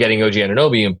perks of getting OG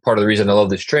Anunoby, and part of the reason I love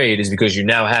this trade, is because you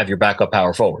now have your backup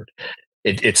power forward.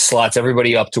 It slots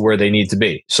everybody up to where they need to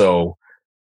be. So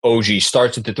OG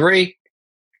starts at the 3,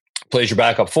 plays your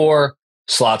backup 4,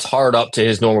 slots Hart up to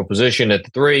his normal position at the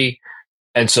 3,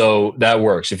 and so that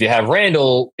works. If you have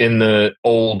Randall in the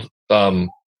old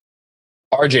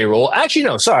RJ role, actually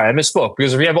no, sorry, I misspoke.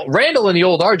 Because if you have Randall in the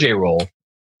old RJ role.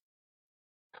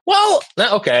 Well,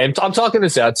 okay, I'm talking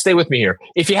this out. Stay with me here.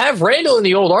 If you have Randall in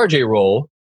the old RJ role,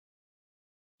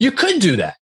 you could do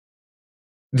that.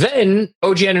 Then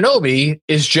OG Anunoby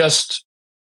is just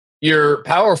your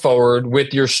power forward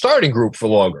with your starting group for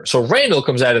longer. So Randall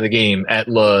comes out of the game at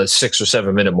the 6 or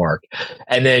 7 minute mark.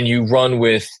 And then you run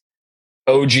with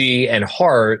OG and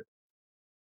Hart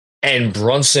and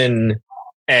Brunson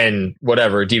and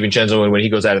whatever, DiVincenzo, when he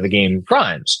goes out of the game,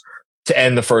 Grimes to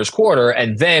end the first quarter,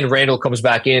 and then Randall comes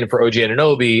back in for OG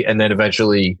Anunoby, and then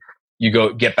eventually you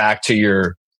get back to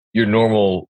your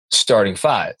normal starting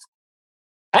 5.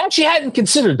 I actually hadn't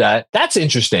considered that. That's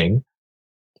interesting.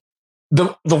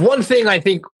 The one thing I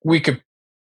think we could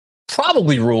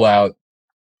probably rule out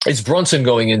is Brunson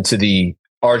going into the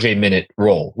RJ minute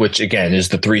role, which again is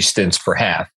the 3 stints per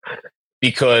half,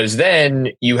 because then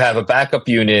you have a backup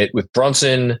unit with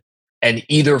Brunson and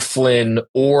either Flynn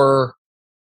or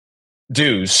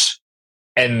Deuce,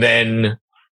 and then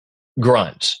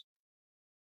Grimes.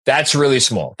 That's really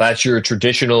small. That's your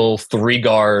traditional 3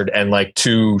 guard and like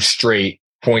 2 straight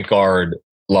point guard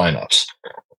lineups.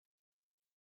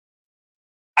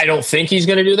 I don't think he's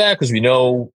going to do that because we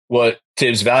know what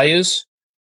Tibbs values.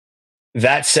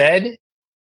 That said,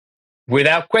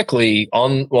 without Quickly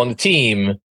on the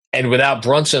team and without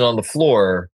Brunson on the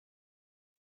floor,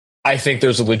 I think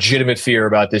there's a legitimate fear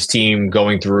about this team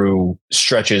going through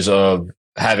stretches of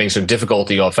having some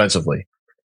difficulty offensively,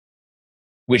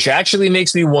 which actually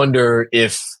makes me wonder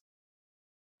if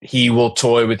he will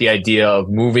toy with the idea of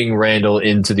moving Randall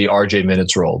into the RJ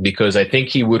minutes role, because I think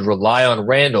he would rely on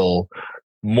Randall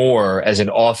more as an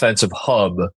offensive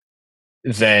hub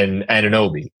than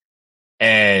Anunoby.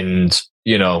 And,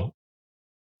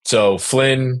 so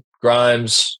Flynn,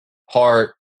 Grimes,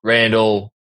 Hart,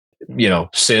 Randall,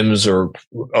 Sims or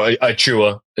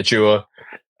Achua, Achua.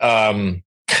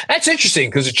 That's interesting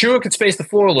because Achua can space the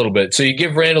floor a little bit, so you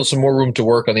give Randall some more room to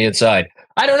work on the inside.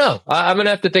 I don't know. I'm going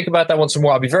to have to think about that one some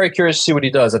more. I'll be very curious to see what he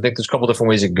does. I think there's a couple different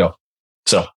ways it can go.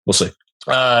 So we'll see.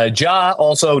 Ja,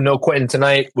 also no Quentin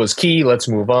tonight was key. Let's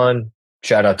move on.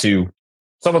 Shout out to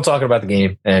someone talking about the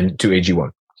game and to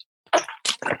AG1.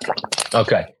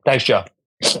 Okay. Thanks, Ja.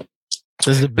 This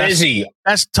is the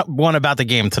best one about the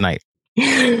game tonight.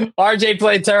 RJ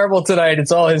played terrible tonight.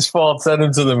 It's all his fault. Send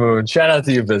him to the moon. Shout out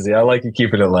to you, Busy. I like you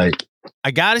keeping it light.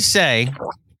 I got to say,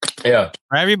 yeah,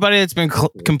 for everybody that's been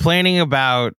complaining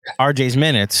about RJ's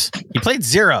minutes, he played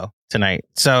 0 tonight.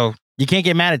 So you can't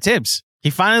get mad at Tibbs. He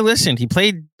finally listened. He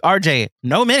played RJ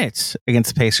no minutes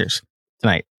against the Pacers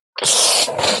tonight.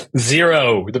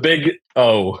 0. The big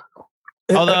O.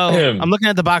 Although I'm looking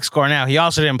at the box score now, he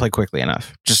also didn't play quickly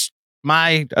enough. Just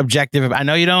my objective. I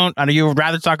know you don't. I know you would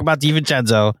rather talk about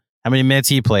DiVincenzo, how many minutes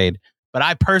he played, but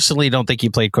I personally don't think he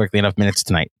played quickly enough minutes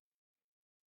tonight.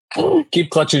 Keep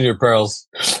clutching your pearls.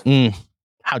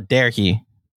 How dare he,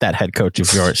 that head coach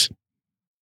of yours.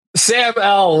 Sam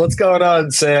L., what's going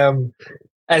on, Sam?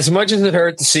 As much as it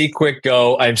hurt to see Quick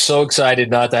go, I'm so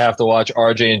excited not to have to watch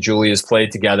RJ and Julius play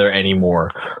together anymore.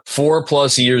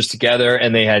 4+ years together,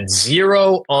 and they had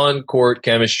 0 on-court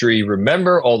chemistry.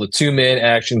 Remember all the two-man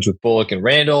actions with Bullock and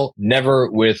Randall? Never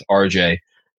with RJ.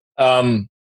 I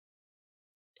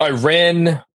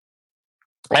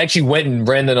actually went and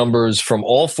ran the numbers from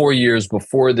all 4 years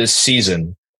before this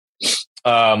season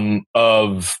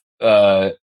of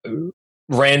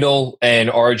Randall and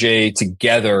RJ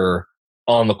together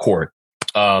on the court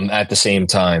at the same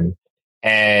time.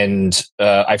 And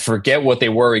I forget what they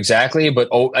were exactly, but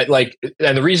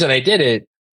and the reason I did it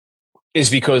is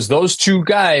because those two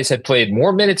guys had played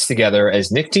more minutes together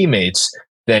as Knicks teammates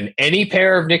than any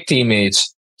pair of Knicks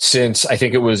teammates since I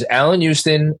think it was Allen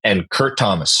Houston and Kurt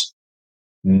Thomas.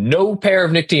 No pair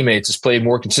of Knicks teammates has played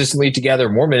more consistently together,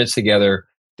 more minutes together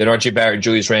than RJ Barrett and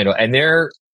Julius Randle. And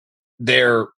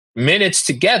their minutes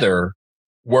together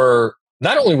were,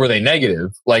 not only were they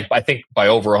negative, like I think by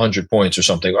over 100 points or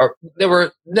something, or they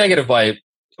were negative by, it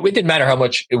didn't matter how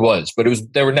much it was, but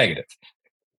they were negative.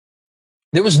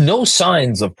 There was no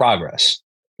signs of progress,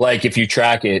 like if you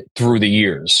track it through the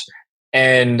years.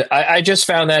 And I just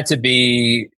found that to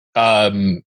be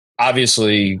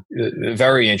obviously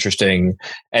very interesting.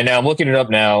 And now I'm looking it up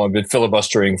now. I've been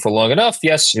filibustering for long enough.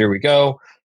 Yes, here we go.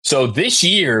 So this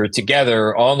year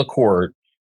together on the court,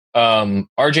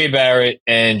 RJ Barrett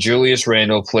and Julius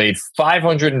Randle played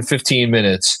 515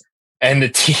 minutes, and the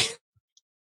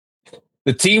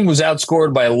team was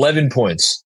outscored by 11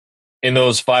 points in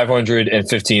those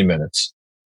 515 minutes.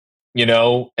 You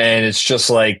know, and it's just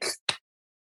like,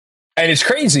 and it's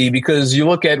crazy because you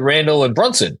look at Randle and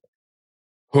Brunson,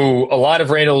 who a lot of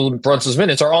Randle and Brunson's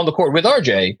minutes are on the court with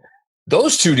RJ.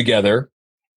 Those two together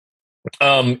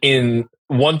in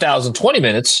 1,020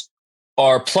 minutes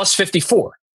are plus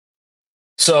 54.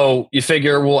 So you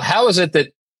figure, well, how is it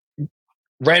that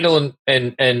Randle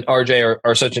and RJ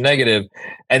are such a negative?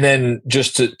 And then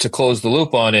just to close the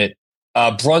loop on it,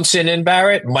 Brunson and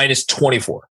Barrett minus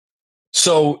 24.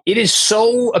 So it is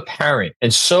so apparent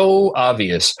and so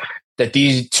obvious that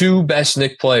these two best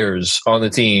Knicks players on the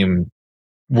team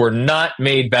were not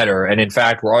made better, and in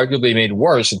fact were arguably made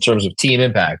worse in terms of team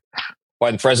impact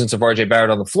by the presence of RJ Barrett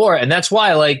on the floor. And that's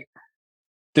why, like,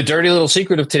 the dirty little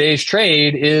secret of today's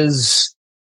trade is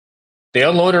they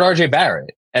unloaded RJ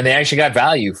Barrett and they actually got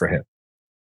value for him,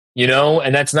 you know?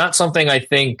 And that's not something I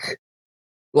think,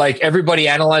 like, everybody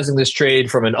analyzing this trade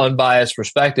from an unbiased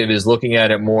perspective is looking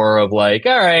at it more of like,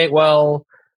 all right, well,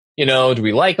 you know, do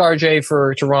we like RJ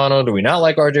for Toronto? Do we not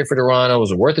like RJ for Toronto?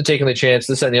 Was it worth it taking the chance?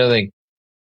 This, that, and the other thing.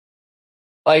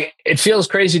 Like, it feels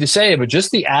crazy to say, but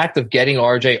just the act of getting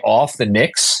RJ off the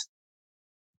Knicks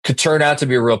could turn out to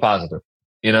be a real positive,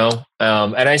 you know?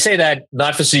 And I say that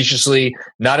not facetiously,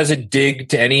 not as a dig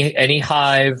to any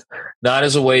hive, not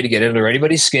as a way to get under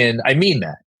anybody's skin. I mean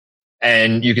that.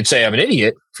 And you could say I'm an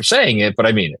idiot for saying it, but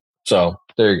I mean it. So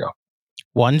there you go.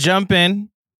 One jump in.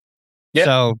 Yep.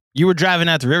 So you were driving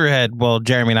out to Riverhead while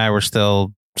Jeremy and I were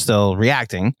still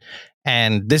reacting.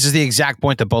 And this is the exact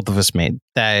point that both of us made.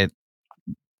 That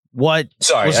I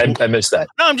missed that.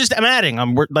 No, I'm adding.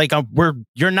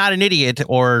 You're not an idiot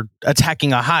or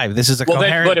attacking a hive. This is a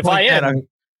coherent. But if I am,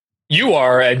 you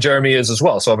are, and Jeremy is as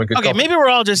well. So I'm a good. Okay, maybe we're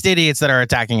all just idiots that are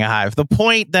attacking a hive. The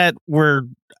point that we're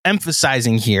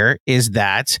emphasizing here is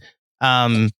that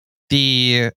hold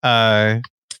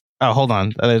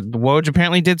on. Woj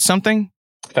apparently did something.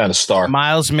 Found a star.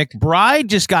 Miles McBride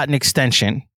just got an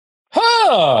extension.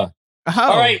 Huh.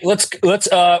 All right, let's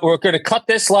we're going to cut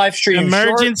this live stream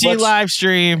Emergency live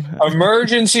stream.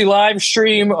 Emergency live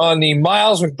stream on the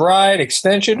Miles McBride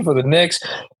extension for the Knicks.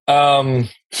 I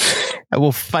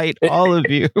will fight all of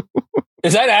you.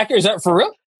 Is that accurate? Is that for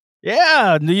real?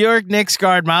 Yeah, New York Knicks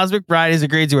guard Miles McBride has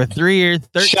agreed to a 3-year,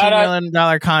 $13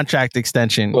 million contract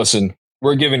extension. Listen,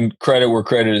 we're giving credit where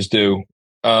credit is due.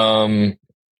 Sorry,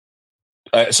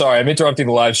 I'm interrupting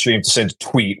the live stream to send a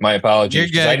tweet. My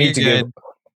apologies. You're good.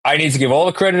 I need to give all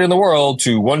the credit in the world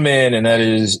to one man, and that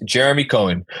is Jeremy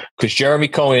Cohen, because Jeremy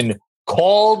Cohen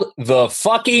called the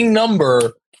fucking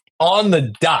number on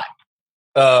the dot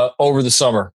over the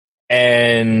summer.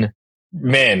 And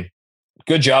man,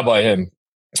 good job by him.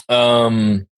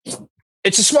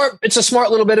 It's a smart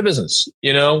little bit of business,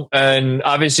 and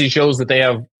obviously shows that they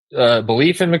have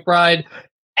belief in McBride,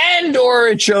 and or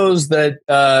it shows that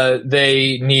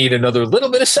they need another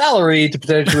little bit of salary to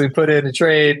potentially put in a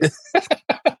trade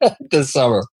this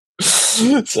summer.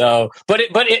 So, but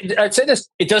I'd say this: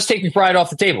 it does take McBride off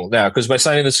the table now, because by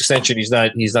signing this extension, he's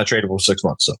not tradable for 6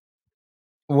 months. So,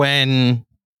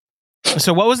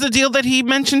 so what was the deal that he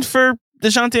mentioned for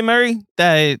DeJounte Murray?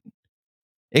 That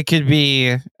it could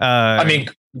be.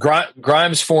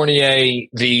 Grimes, Fournier,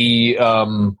 the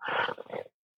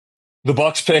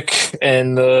Bucks pick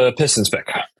and the Pistons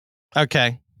pick.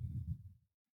 Okay,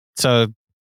 so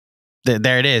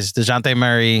there it is. DeJounte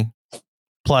Murray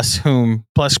plus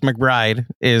McBride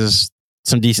is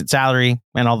some decent salary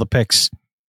and all the picks.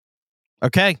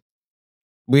 Okay,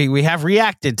 we have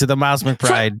reacted to the Miles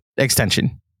McBride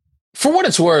extension. For what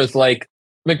it's worth, like,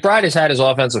 McBride has had his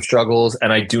offensive struggles,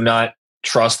 and I do not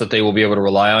trust that they will be able to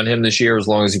rely on him this year as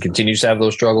long as he continues to have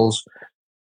those struggles.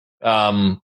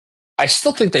 I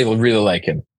still think they will really like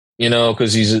him,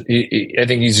 because I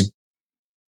think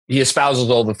he espouses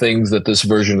all the things that this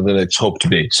version of the Knicks hope to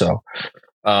be. So,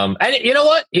 and you know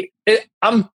what?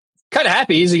 I'm kind of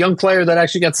happy he's a young player that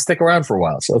actually got to stick around for a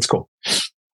while. So that's cool.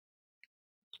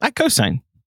 I co-sign.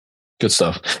 Good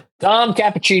stuff. Dom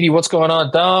Cappuccini, what's going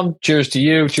on, Dom? Cheers to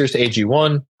you. Cheers to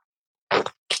AG1.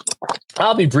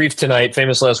 I'll be brief tonight.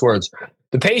 Famous last words.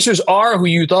 The Pacers are who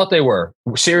you thought they were.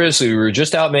 Seriously, we were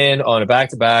just outmanned on a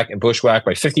back-to-back and bushwhacked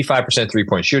by 55%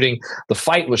 three-point shooting. The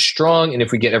fight was strong, and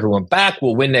if we get everyone back,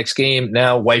 we'll win next game.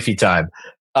 Now, wifey time.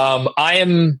 I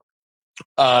am,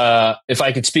 if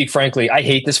I could speak frankly, I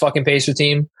hate this fucking Pacer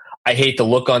team. I hate the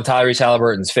look on Tyrese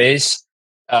Halliburton's face.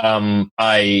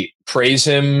 I praise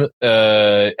him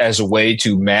as a way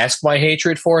to mask my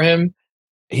hatred for him.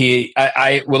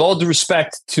 I with all due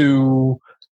respect to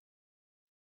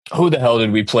who the hell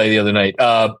did we play the other night?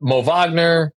 Mo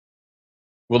Wagner.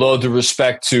 With all due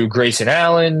respect to Grayson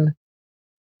Allen,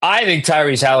 I think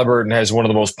Tyrese Halliburton has one of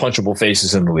the most punchable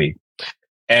faces in the league.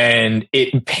 And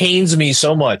it pains me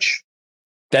so much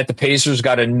that the Pacers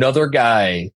got another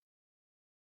guy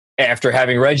after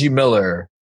having Reggie Miller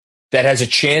that has a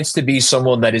chance to be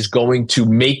someone that is going to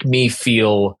make me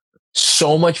feel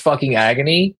so much fucking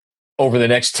agony over the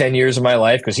next 10 years of my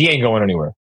life, because he ain't going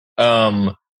anywhere.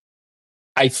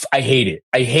 I hate it.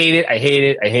 I hate it. I hate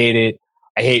it. I hate it.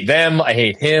 I hate them. I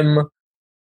hate him.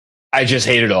 I just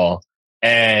hate it all.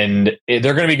 And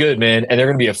they're going to be good, man. And they're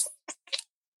going to be a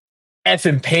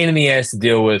effing pain in the ass to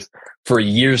deal with for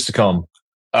years to come.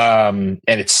 And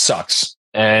it sucks.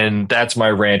 And that's my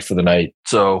rant for the night.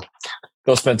 So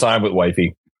go spend time with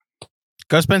wifey.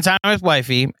 Go spend time with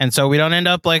wifey. And so we don't end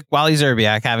up like Wally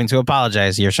Zerbiak having to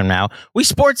apologize years from now. We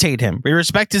sports hate him. We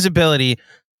respect his ability.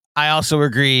 I also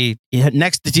agree.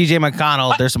 Next to TJ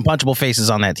McConnell, there's some punchable faces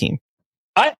on that team.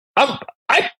 I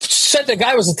said the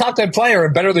guy was a top 10 player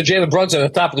and better than Jalen Brunson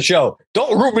at the top of the show.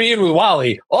 Don't root me in with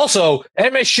Wally. Also,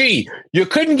 MSG, you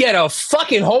couldn't get a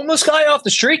fucking homeless guy off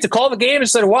the street to call the game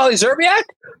instead of Wally Zerbiak?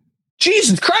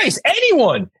 Jesus Christ,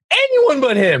 anyone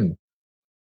but him.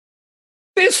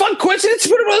 It's fun coincidence to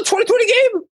put him on the 2020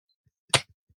 game.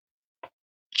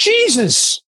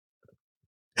 Jesus.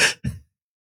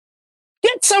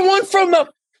 Get someone from the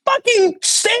fucking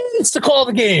stands to call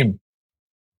the game.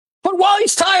 Put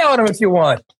Wally's tie on him if you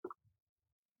want.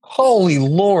 Holy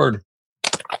Lord.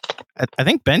 I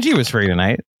think Benji was free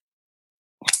tonight.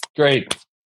 Great.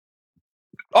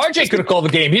 RJ could have called the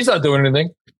game. He's not doing anything.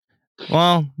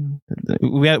 Well,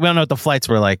 we don't know what the flights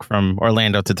were like from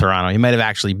Orlando to Toronto. He might have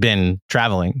actually been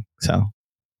traveling. So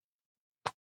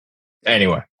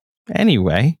anyway.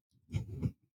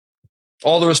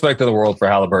 All the respect in the world for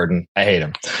Halliburton. I hate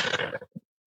him.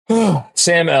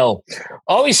 Sam L.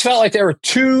 Always felt like there were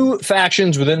two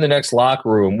factions within the Knicks locker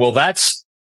room. Well, has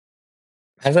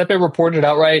that been reported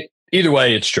outright? Either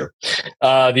way, it's true.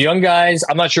 The young guys,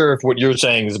 I'm not sure if what you're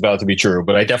saying is about to be true,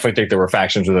 but I definitely think there were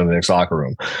factions within the Knicks locker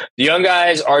room. The young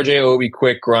guys, RJ, Obi,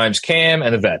 Quick, Grimes, Cam,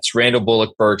 and the vets, Randall,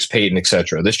 Bullock, Burks, Payton,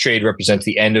 etc. This trade represents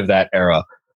the end of that era.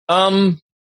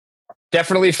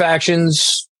 Definitely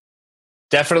factions.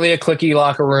 Definitely a cliquey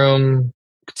locker room.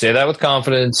 Could say that with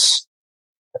confidence.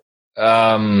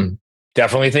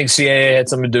 Definitely think CAA had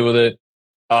something to do with it.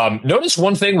 Notice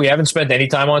one thing we haven't spent any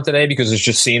time on today because it's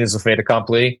just seen as a fait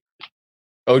accompli.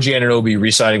 OG Anunoby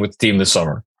re-signing with the team this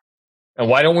summer. And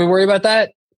why don't we worry about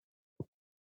that?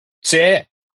 CAA,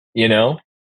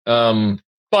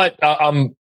 but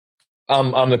I'm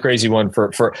the crazy one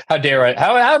for how dare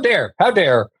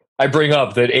I bring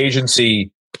up that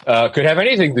agency could have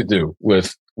anything to do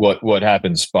with what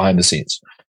happens behind the scenes.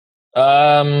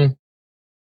 Yeah,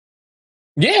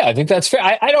 I think that's fair.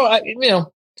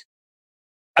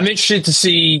 I'm interested to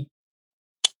see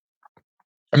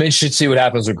what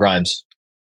happens with Grimes.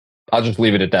 I'll just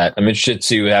leave it at that. I'm interested to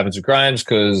see what happens with Grimes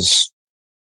because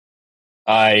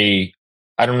I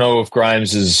don't know if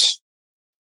Grimes is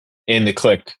in the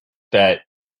clique that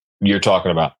you're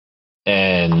talking about.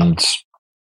 And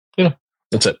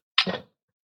that's it.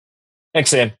 Thanks,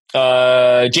 Sam.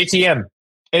 JTM.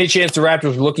 Any chance the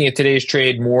Raptors are looking at today's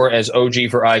trade more as OG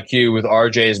for IQ with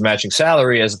RJ as matching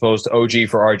salary as opposed to OG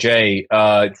for RJ?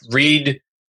 Read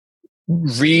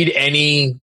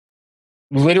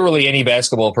literally any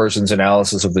basketball person's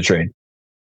analysis of the trade.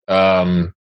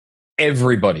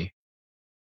 Everybody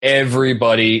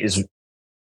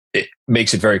it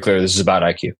makes it very clear this is about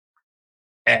IQ.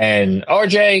 And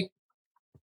RJ,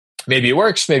 maybe it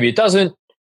works, maybe it doesn't.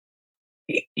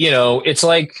 It's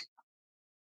like,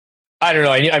 I don't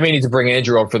know. I may need to bring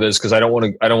Andrew up for this because I don't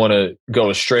want to go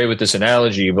astray with this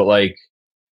analogy, but like,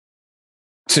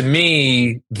 to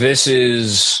me, this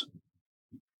is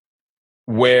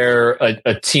where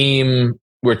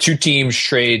where two teams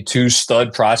trade two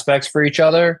stud prospects for each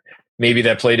other. Maybe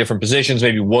that play different positions.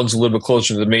 Maybe one's a little bit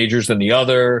closer to the majors than the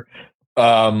other.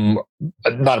 Not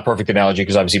a perfect analogy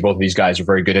because obviously both of these guys are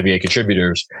very good NBA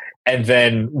contributors. And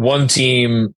then one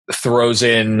team throws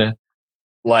in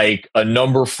like a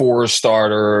number 4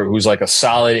 starter who's like a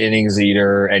solid innings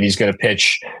eater, and he's going to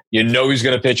pitch. He's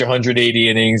going to pitch 180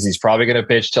 innings. He's probably going to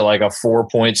pitch to like a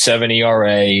 4.7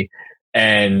 ERA.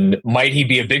 And might he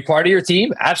be a big part of your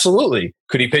team? Absolutely.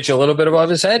 Could he pitch a little bit above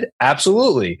his head?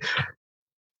 Absolutely.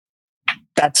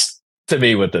 That's to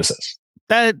me what this is.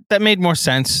 That made more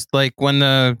sense. Like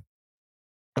I'm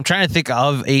trying to think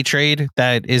of a trade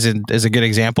that is a good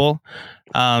example.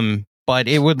 But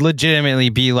it would legitimately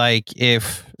be like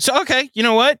okay, you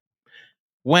know what?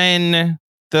 When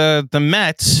the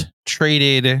Mets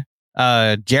traded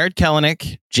Jared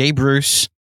Kelenic, Jay Bruce,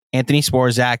 Anthony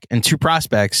Sporzak, and 2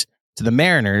 prospects to the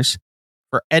Mariners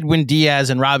for Edwin Diaz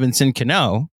and Robinson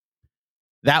Cano,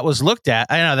 that was looked at.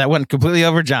 I know that went completely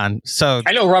over John. So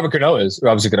I know Robinson Cano is.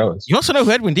 You also know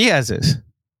who Edwin Diaz is.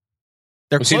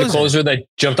 Was he the closer that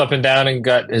jumped up and down and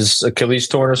got his Achilles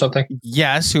torn or something?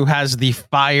 Yes, who has the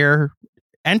fire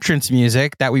entrance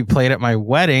music that we played at my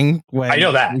wedding when I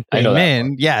know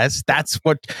that. Yes, that's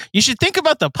what you should think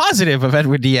about. The positive of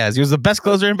Edwin Diaz. He was the best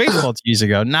closer in baseball 2 years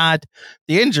ago, not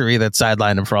the injury that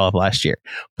sidelined him for all of last year.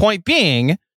 Point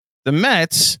being, the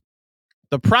Mets,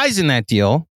 the prize in that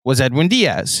deal was Edwin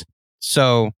Diaz.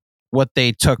 So what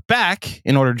they took back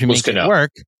in order to make it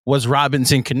work was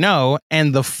Robinson Cano,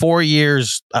 and the 4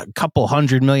 years, a couple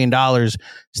 $100 million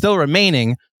still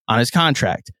remaining on his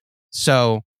contract.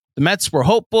 So the Mets were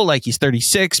hopeful, like he's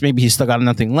 36, maybe he's still got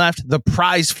nothing left. The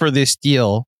prize for this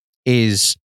deal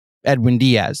is Edwin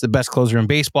Diaz, the best closer in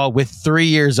baseball, with 3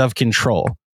 years of control,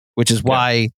 which is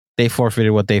why they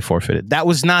forfeited what they forfeited. That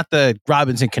was not the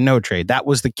Robinson Cano trade. That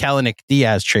was the Kelenic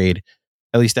Diaz trade.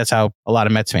 At least that's how a lot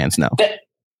of Mets fans know.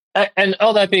 And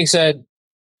all that being said,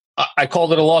 I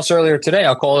called it a loss earlier today.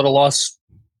 I'll call it a loss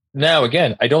now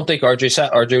again. I don't think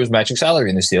RJ was matching salary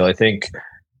in this deal. I think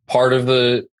part of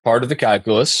the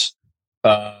calculus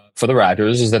for the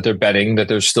Raptors is that they're betting that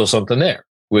there's still something there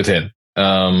with him.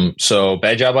 So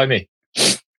bad job by me.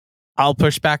 I'll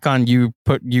push back on you.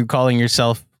 You calling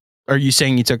yourself, or you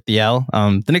saying you took the L?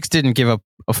 The Knicks didn't give up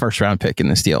a first round pick in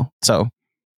this deal, so.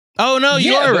 Oh no,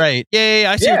 you are right.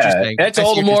 Yeah, I see what you're saying. That's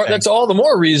all the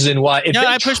more reason why.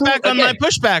 I push back on my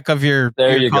pushback of your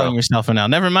calling yourself a now.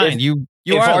 Never mind. If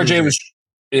RJ was,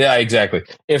 yeah, exactly.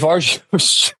 If RJ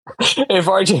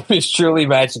was truly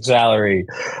matching salary,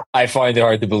 I find it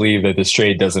hard to believe that this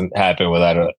trade doesn't happen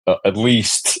without at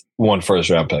least one first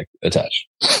round pick attached.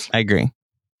 I agree.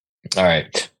 All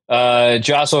right.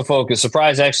 Josso Focus.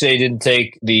 Surprise XA didn't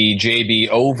take the JB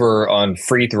over on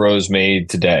free throws made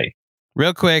today.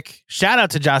 real quick, shout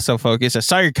out to Josso Focus. I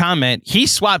saw your comment. He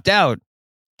swapped out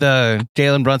the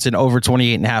Jalen Brunson over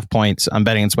 28.5 points on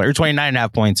betting and sweating, or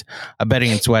 29.5 points on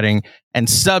betting and sweating, and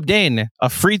subbed in a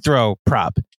free throw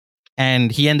prop.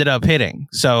 And he ended up hitting.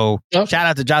 So shout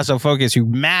out to Josso Focus, who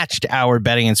matched our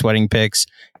betting and sweating picks,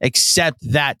 except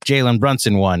that Jalen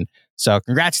Brunson one. So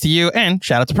congrats to you, and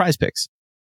shout out to Prize Picks.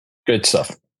 Good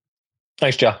stuff.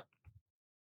 Thanks, Joe.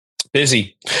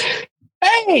 Busy.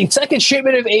 Hey, second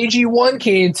shipment of AG1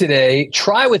 came today.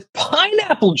 Try with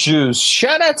pineapple juice.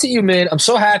 Shout out to you, man. I'm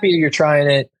so happy you're trying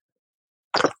it.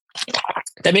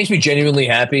 That makes me genuinely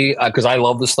happy because I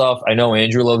love the stuff. I know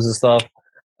Andrew loves the stuff.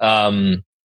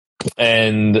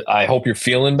 And I hope you're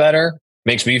feeling better.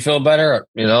 Makes me feel better.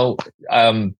 You know,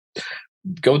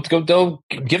 go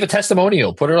give a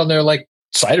testimonial. Put it on their like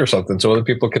site or something so other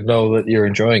people can know that you're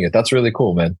enjoying it. That's really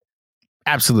cool, man.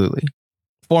 Absolutely.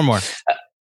 4 more.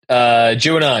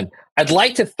 Juanon, I'd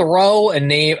like to throw a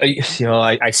name. You know,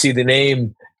 I see the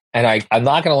name, and I'm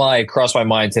not going to lie, it crossed my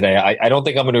mind today. I don't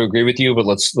think I'm going to agree with you, but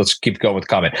let's keep going with the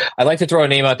comment. I'd like to throw a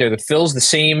name out there that fills the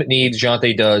same needs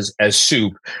Jonte does as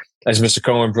Soup, as Mr.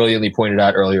 Cohen brilliantly pointed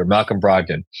out earlier, Malcolm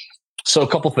Brogdon. So a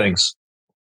couple things.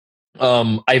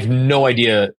 I have no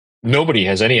idea. Nobody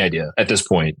has any idea at this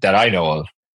point that I know of,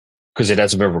 because it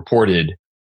hasn't been reported,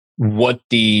 what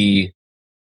the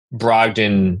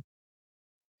Brogdon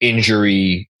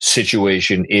injury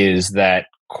situation is that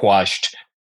quashed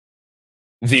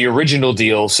the original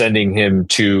deal sending him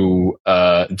to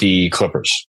the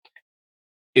Clippers.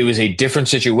 It was a different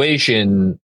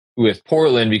situation with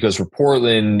Portland, because for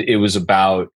Portland, it was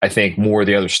about, I think, more of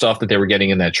the other stuff that they were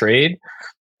getting in that trade.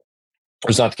 It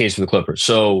was not the case for the Clippers.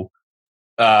 So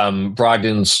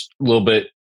Brogdon's a little bit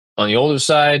on the older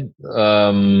side.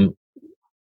 Well,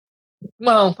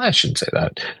 I shouldn't say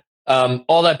that.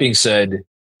 All that being said,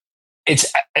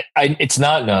 it's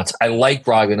not nuts. I like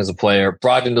Brogdon as a player.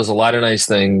 Brogdon does a lot of nice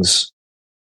things.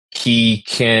 He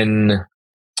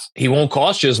won't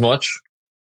cost you as much.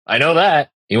 I know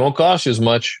that. He won't cost you as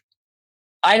much.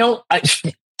 I don't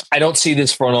see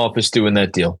this front office doing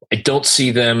that deal. I don't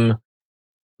see them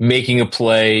making a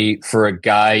play for a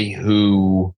guy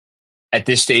who, at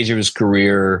this stage of his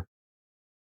career,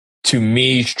 to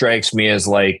me, strikes me as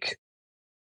like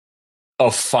a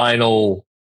final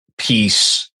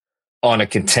piece on a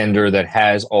contender that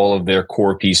has all of their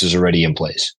core pieces already in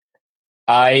place.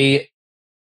 I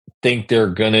think they're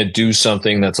going to do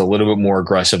something that's a little bit more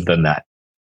aggressive than that.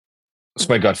 That's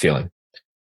my gut feeling.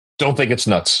 Don't think it's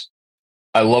nuts.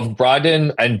 I love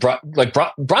Brogdon, and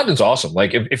Brogdon's awesome.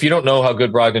 Like if you don't know how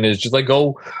good Brogdon is, just like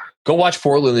go watch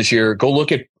Portland this year. Go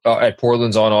look at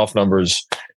Portland's on-off numbers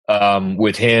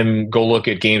with him. Go look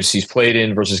at games he's played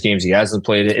in versus games he hasn't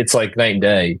played in. It's like night and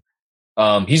day.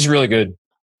 He's really good.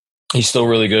 He's still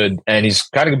really good, and he's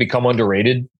kind of become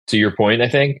underrated, to your point, I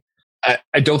think.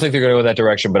 I don't think they're going to go that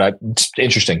direction, but it's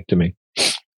interesting to me.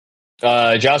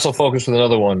 Josh will focus with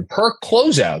another one. Per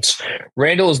closeouts,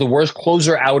 Randall is the worst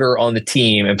closer-outer on the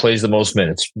team and plays the most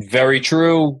minutes. Very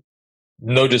true.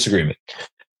 No disagreement.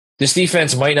 This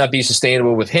defense might not be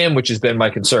sustainable with him, which has been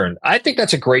my concern. I think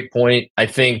that's a great point. I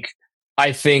think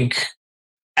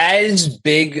as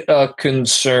big a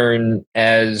concern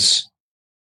as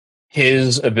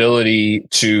his ability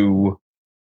to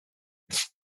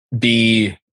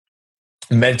be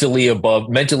mentally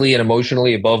and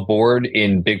emotionally above board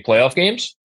in big playoff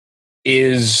games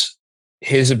is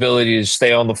his ability to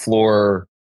stay on the floor,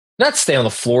 not stay on the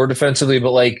floor defensively,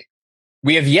 but like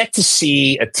we have yet to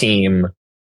see a team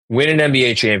win an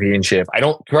NBA championship. I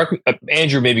don't, correct me,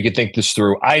 Andrew maybe could think this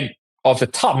through. Off the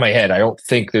top of my head, I don't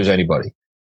think there's anybody.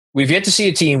 We've yet to see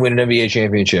a team win an NBA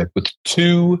championship with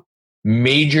two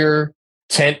major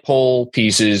tentpole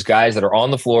pieces, guys that are on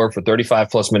the floor for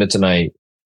 35 plus minutes a night,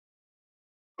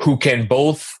 who can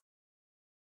both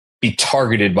be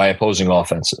targeted by opposing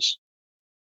offenses.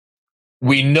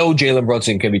 We know Jalen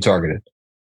Brunson can be targeted,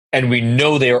 and we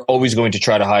know they are always going to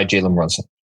try to hide Jalen Brunson.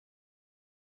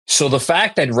 So the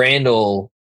fact that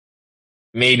Randall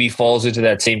maybe falls into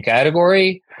that same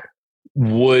category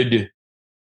would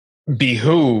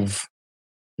behoove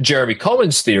Jeremy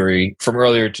Cohen's theory from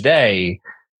earlier today,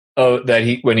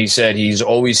 that when he said he's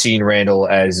always seen Randall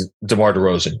as DeMar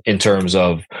DeRozan in terms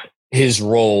of his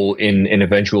role in an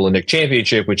eventual Knicks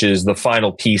championship, which is the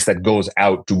final piece that goes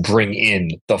out to bring in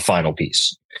the final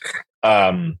piece.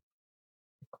 I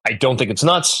don't think it's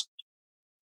nuts.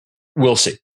 We'll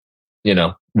see.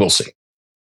 We'll see.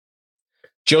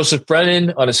 Joseph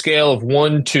Brennan, on a scale of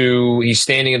 1 to he's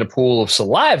standing in a pool of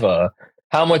saliva,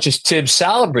 how much is Tibbs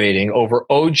celebrating over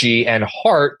OG and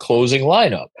Hart closing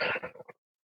lineup?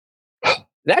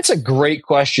 That's a great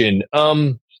question.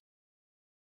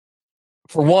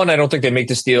 For one, I don't think they make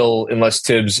this deal unless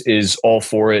Tibbs is all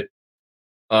for it.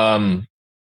 I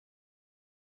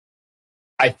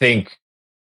think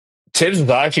Tibbs was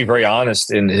actually very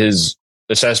honest in his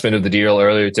assessment of the deal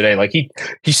earlier today. Like he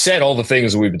said all the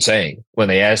things that we've been saying when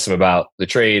they asked him about the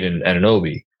trade and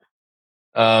Anunoby.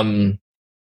 I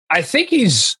think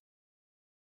he's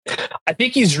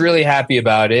really happy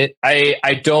about it.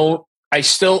 I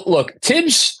still look,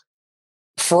 Tibbs,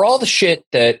 for all the shit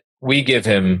that we give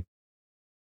him,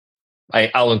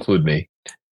 I'll include me,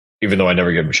 even though I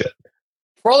never give him shit.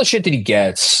 For all the shit that he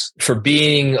gets for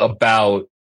being about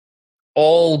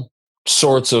all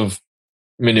sorts of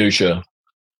minutia,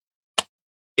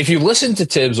 if you listen to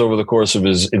Tibbs over the course of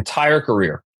his entire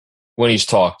career, when he's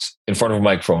talked in front of a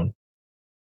microphone,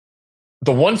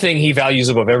 the one thing he values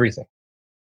above everything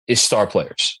is star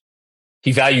players.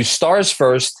 He values stars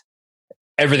first,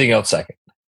 everything else second.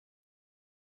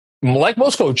 Like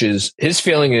most coaches, his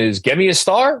feeling is get me a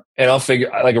star and I'll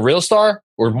figure, like a real star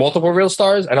or multiple real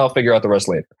stars, and I'll figure out the rest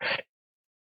later.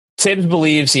 Tibbs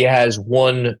believes he has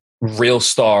one real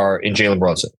star in Jalen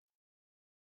Brunson.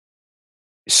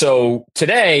 So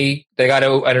today they got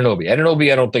Anunoby.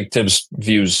 Anunoby, I don't think Tibbs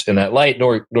views in that light,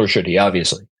 nor should he,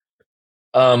 obviously.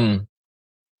 So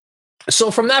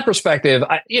from that perspective,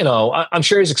 I'm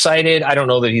sure he's excited. I don't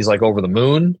know that he's like over the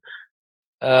moon.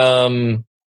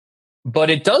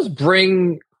 But it does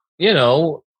bring,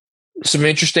 some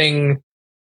interesting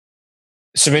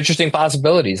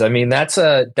possibilities. I mean, that's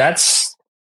their best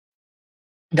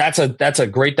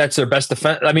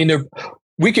defense. I mean,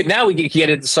 we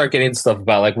can start getting into stuff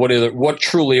about like what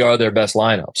truly are their best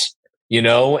lineups,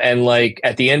 and like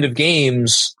at the end of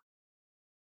games,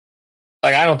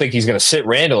 like I don't think he's going to sit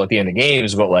Randall at the end of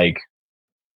games, but like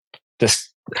this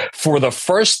for the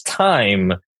first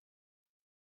time,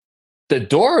 the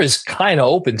door is kind of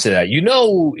open to that. He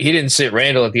didn't sit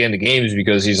Randall at the end of games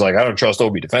because he's like, I don't trust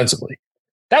Obi defensively.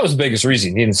 That was the biggest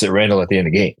reason he didn't sit Randall at the end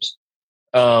of games.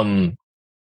 And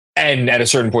at a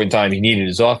certain point in time, he needed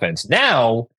his offense.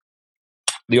 Now,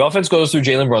 the offense goes through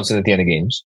Jalen Brunson at the end of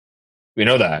games. We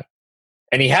know that.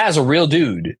 And he has a real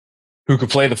dude who could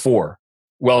play the four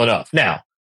well enough. Now,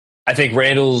 I think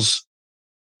Randall's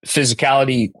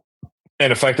physicality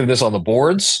and effectiveness on the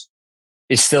boards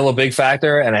is still a big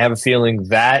factor. And I have a feeling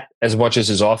that, as much as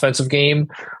his offensive game,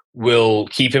 will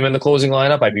keep him in the closing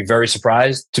lineup. I'd be very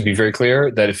surprised, to be very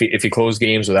clear, that if he closed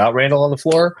games without Randall on the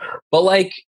floor. But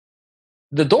like,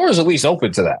 the door is at least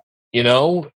open to that,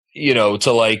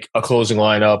 to like a closing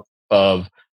lineup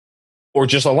or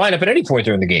just a lineup at any point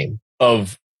during the game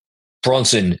of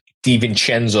Brunson,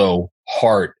 DiVincenzo,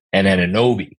 Hart, and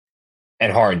Anunoby,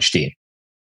 and Hardenstein.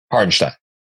 How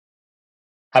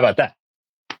about that?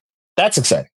 That's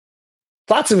exciting.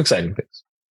 Lots of exciting things.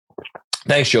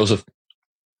 Thanks, Joseph.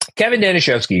 Kevin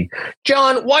Danishevsky.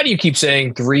 John, why do you keep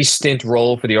saying 3-stint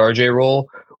role for the RJ role?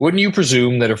 Wouldn't you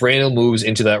presume that if Randall moves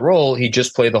into that role, he'd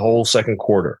just play the whole second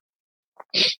quarter?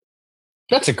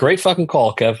 That's a great fucking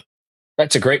call, Kev.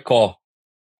 That's a great call.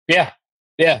 Yeah.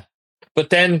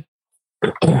 But then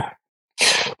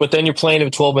you're playing him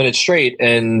 12 minutes straight,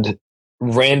 and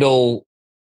Randall,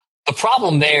 the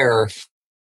problem there,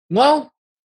 well,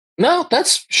 no,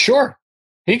 that's sure.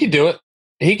 He could do it.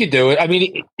 I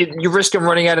mean, you risk him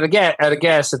running out of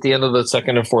gas at the end of the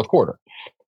second and fourth quarter.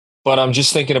 But I'm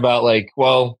just thinking about like,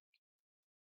 well,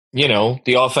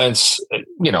 the offense,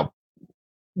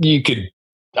 you could,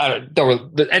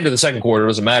 the end of the second quarter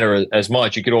doesn't matter as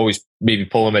much. You could always maybe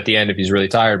pull him at the end if he's really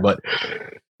tired. But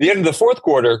the end of the fourth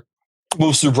quarter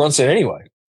moves through Brunson anyway.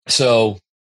 So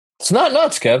it's not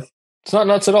nuts, Kev. It's not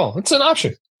nuts at all. It's an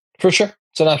option for sure.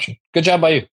 It's an option. Good job by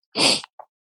you.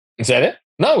 Is that it?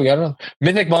 No, we got to know.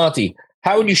 Mythic Monty,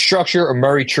 how would you structure a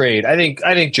Murray trade? I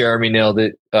think Jeremy nailed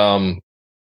it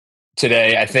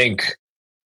today. I think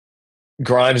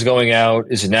Grimes going out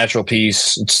is a natural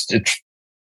piece. It's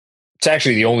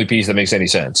actually the only piece that makes any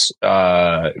sense.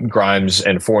 Grimes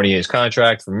and Fournier's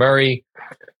contract for Murray.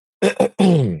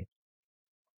 And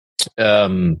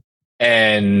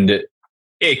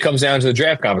it comes down to the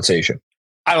draft compensation.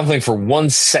 I don't think for 1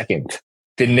 second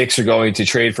the Knicks are going to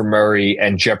trade for Murray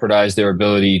and jeopardize their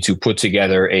ability to put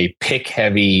together a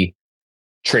pick-heavy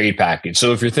trade package.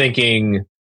 So if you're thinking,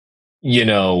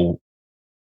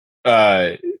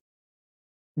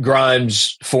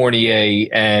 Grimes, Fournier,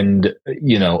 and,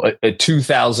 a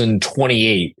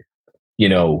 2028,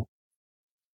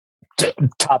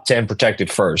 top 10 protected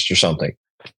first or something.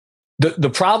 The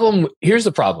problem, here's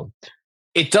the problem.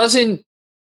 It doesn't,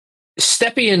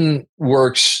 Stepien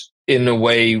works in a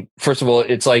way, first of all,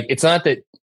 it's like, it's not that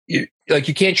you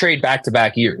can't trade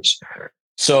back-to-back years.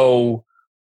 So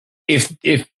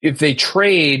if they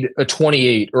trade a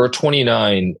 28 or a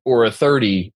 29 or a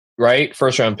 30, right,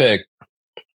 first round pick,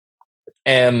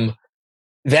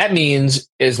 that means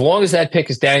as long as that pick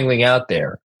is dangling out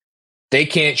there, they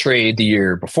can't trade the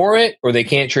year before it or they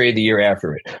can't trade the year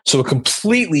after it. So it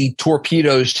completely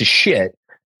torpedoes to shit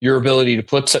your ability to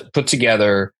put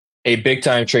together a big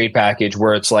time trade package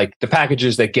where it's like the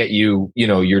packages that get you,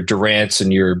 your Durant's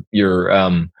and your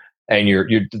Donovan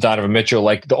Mitchell,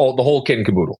 like the whole kit and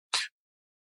caboodle.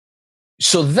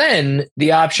 So then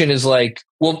the option is like,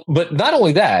 well, but not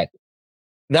only that,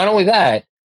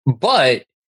 but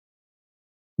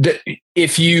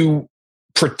if you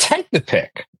protect the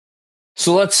pick,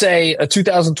 so let's say a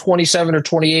 2027 or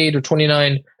 28 or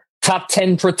 29 top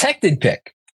 10 protected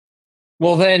pick.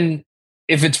 Well, then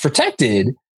if it's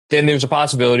protected, then there's a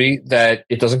possibility that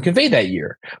it doesn't convey that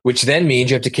year, which then means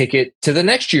you have to kick it to the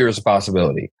next year as a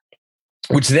possibility,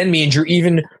 which then means you're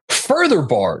even further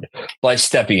barred by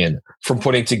Stepien from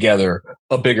putting together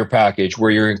a bigger package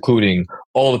where you're including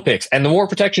all the picks. And the more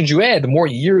protections you add, the more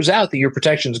years out that your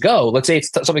protections go. Let's say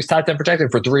it's something's top 10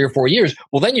 protected for 3 or 4 years.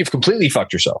 Well, then you've completely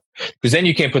fucked yourself because then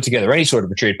you can't put together any sort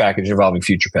of a trade package involving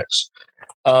future picks.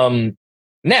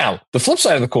 Now, the flip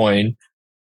side of the coin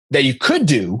that you could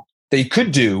do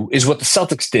is what the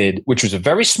Celtics did, which was a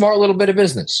very smart little bit of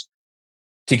business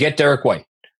to get Derek White.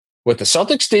 What the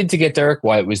Celtics did to get Derek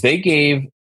White was they gave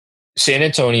San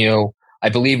Antonio, I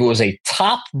believe it was a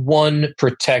top 1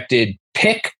 protected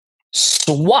pick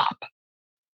swap.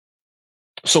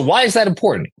 So why is that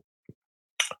important?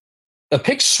 A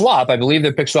pick swap, I believe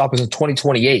their pick swap is in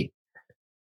 2028.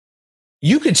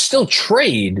 You could still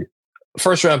trade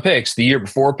first round picks the year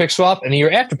before pick swap and the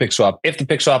year after pick swap if the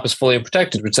pick swap is fully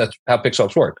protected, which that's how pick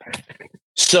swaps work.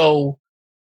 So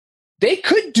they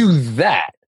could do that.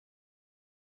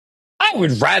 I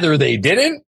would rather they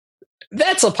didn't.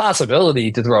 That's a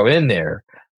possibility to throw in there.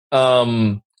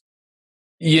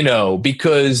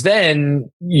 Because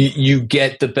then you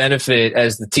get the benefit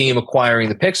as the team acquiring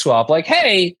the pick swap. Like,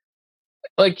 hey,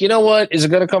 you know what? Is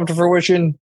it going to come to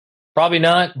fruition? Probably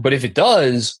not. But if it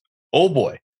does, oh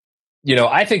boy.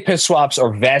 I think pick swaps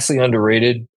are vastly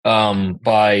underrated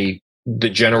by the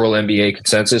general NBA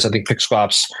consensus. I think pick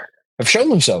swaps have shown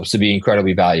themselves to be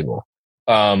incredibly valuable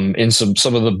in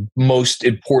some of the most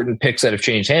important picks that have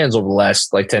changed hands over the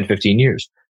last 10, 15 years.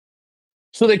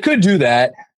 So they could do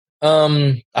that.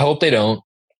 I hope they don't.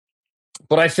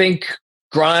 But I think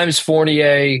Grimes,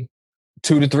 Fournier,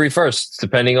 2 to 3 firsts,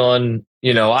 depending on,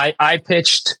 I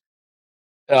pitched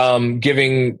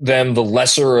giving them the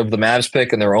lesser of the Mavs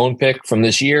pick and their own pick from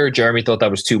this year. Jeremy thought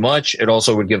that was too much. It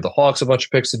also would give the Hawks a bunch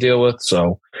of picks to deal with.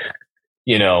 So,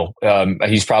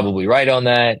 he's probably right on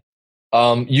that.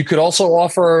 You could also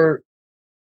offer,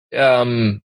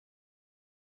 that's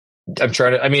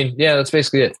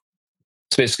basically it.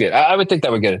 That's basically it. I would think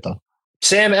that would get it done.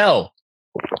 Sam L.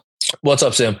 What's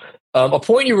up, Sam? A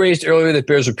point you raised earlier that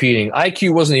bears repeating.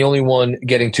 IQ wasn't the only one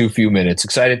getting too few minutes.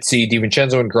 Excited to see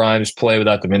DiVincenzo and Grimes play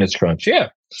without the minutes crunch. Yeah.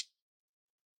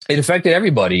 It affected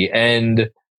everybody. And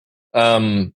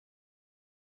what's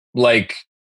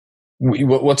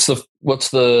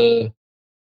the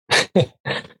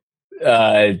the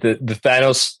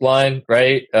Thanos line,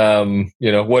 right?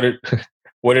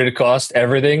 What did it cost?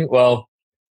 Everything. Well,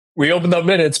 we opened up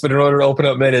minutes, but in order to open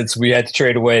up minutes, we had to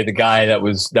trade away the guy that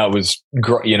was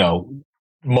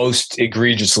most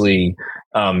egregiously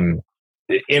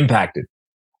impacted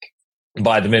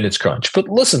by the minutes crunch. But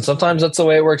listen, sometimes that's the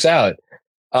way it works out.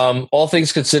 All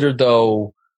things considered,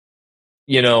 though,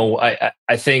 I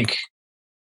think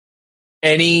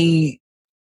anybody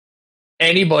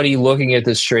looking at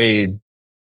this trade,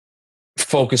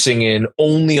 focusing in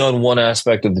only on one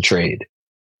aspect of the trade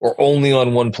or only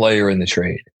on one player in the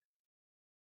trade,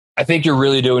 I think you're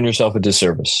really doing yourself a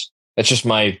disservice. That's just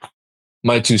my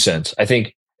 2 cents. I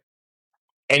think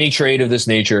any trade of this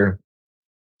nature,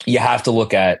 you have to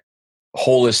look at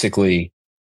holistically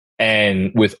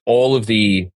and with all of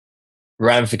the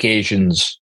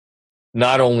ramifications,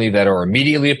 not only that are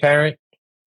immediately apparent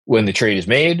when the trade is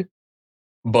made,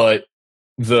 but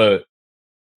the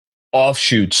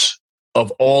offshoots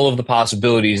of all of the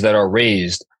possibilities that are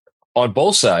raised on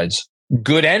both sides,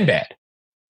 good and bad.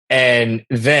 And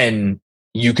then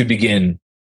you could begin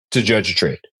to judge a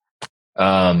trade.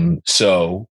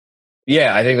 So,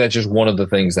 yeah, I think that's just one of the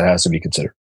things that has to be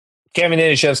considered. Kevin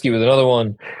Danishevsky with another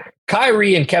one.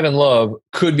 Kyrie and Kevin Love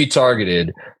could be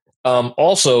targeted.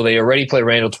 Also, they already played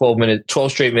Randall 12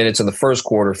 straight minutes in the first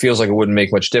quarter. Feels like it wouldn't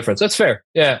make much difference. That's fair.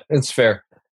 Yeah, it's fair.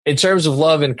 In terms of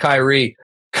Love and Kyrie,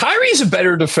 Kyrie's a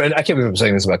better defender. I can't believe I'm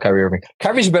saying this about Kyrie Irving.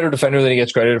 Kyrie's a better defender than he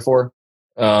gets credited for.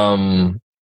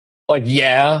 like,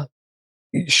 yeah,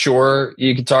 sure,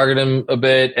 you could target him a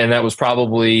bit, and that was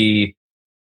probably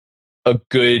a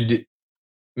good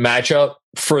matchup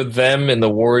for them in the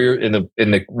Warrior in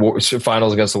the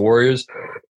finals against the Warriors.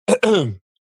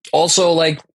 Also,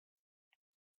 like,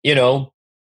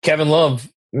 Kevin Love,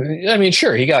 I mean,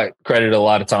 sure, he got credited a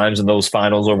lot of times in those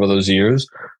finals over those years,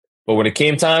 but when it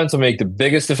came time to make the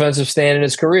biggest defensive stand in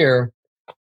his career,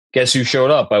 guess who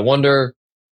showed up? I wonder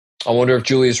if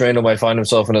Julius Randle might find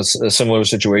himself in a similar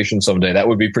situation someday. That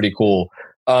would be pretty cool.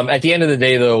 At the end of the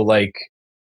day, though, like,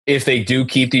 if they do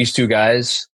keep these two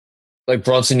guys, like,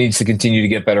 Brunson needs to continue to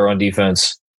get better on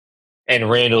defense, and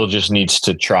Randle just needs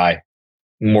to try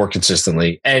more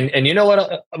consistently. And you know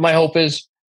what my hope is?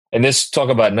 And this, talk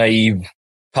about naive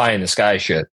pie in the sky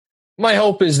shit. My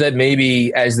hope is that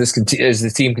maybe as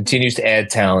the team continues to add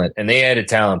talent, and they added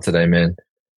talent today, man.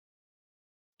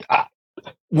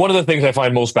 One of the things I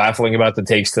find most baffling about the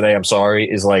takes today, I'm sorry,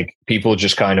 is like people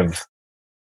just kind of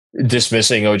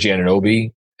dismissing OG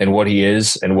Anunoby and what he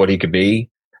is and what he could be.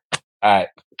 I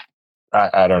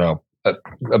don't know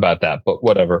about that, but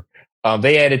whatever.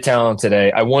 They added talent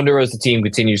today. I wonder, as the team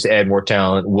continues to add more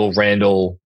talent, will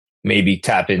Randle maybe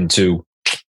tap into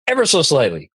ever so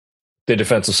slightly the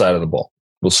defensive side of the ball?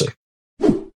 We'll see.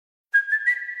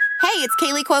 Hey, it's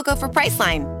Kaylee Cuoco for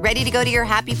Priceline. Ready to go to your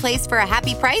happy place for a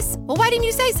happy price? Well, why didn't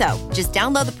you say so? Just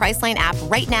download the Priceline app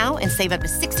right now and save up to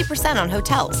 60% on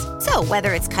hotels. So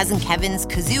whether it's Cousin Kevin's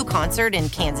Kazoo Concert in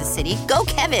Kansas City, go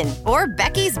Kevin, or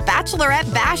Becky's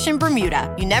Bachelorette Bash in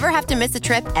Bermuda, you never have to miss a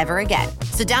trip ever again.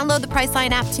 So download the Priceline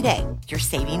app today. Your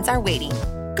savings are waiting.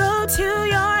 Go to your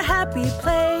happy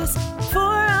place for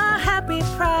a happy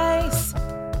price.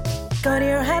 Go to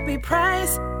your happy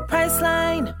price,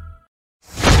 Priceline.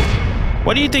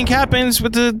 What do you think happens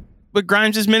with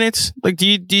Grimes' minutes? Like, do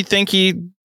you think he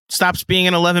stops being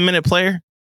an 11-minute player?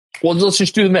 Well, let's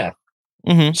just do the math.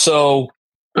 Mm-hmm. So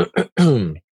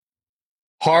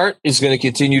Hart is going to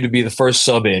continue to be the first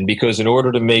sub in, because in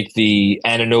order to make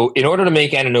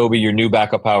Anunoby your new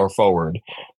backup power forward,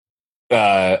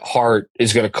 Hart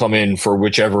is going to come in for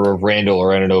whichever of Randle or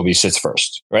Anunoby sits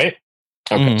first, right?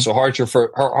 Okay, Mm-hmm. So Hart's your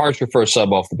first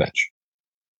sub off the bench.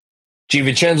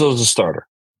 DiVincenzo is the starter.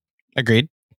 Agreed.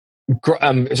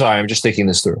 I'm sorry, I'm just thinking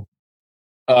this through.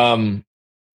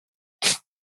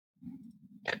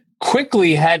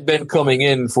 Quickly had been coming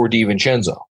in for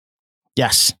DiVincenzo.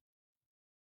 Yes.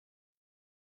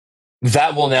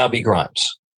 That will now be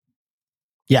Grimes.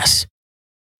 Yes.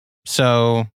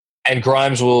 So, and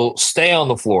Grimes will stay on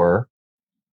the floor.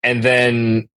 And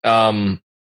then the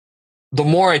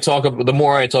more I talk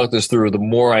this through, the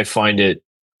more I find it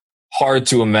hard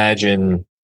to imagine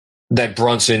that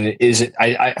Brunson isn't.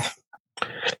 I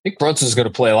think Brunson's going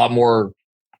to play a lot more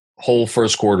whole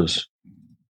first quarters.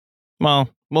 Well,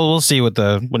 we'll see what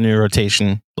the new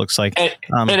rotation looks like.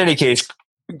 In any case,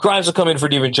 Grimes will come in for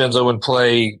DiVincenzo and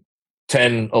play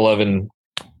 10-11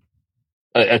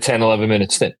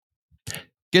 minute stint.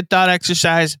 Good thought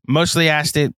exercise. Mostly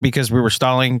asked it because we were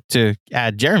stalling to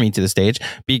add Jeremy to the stage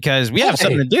because we have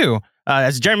something to do.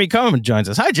 As Jeremy Cohen joins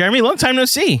us. Hi, Jeremy. Long time no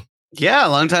see. Yeah,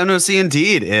 long time no see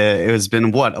indeed. It has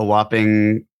been, a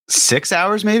whopping 6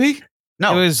 hours maybe?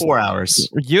 No, it was 4 hours.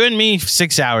 You and me,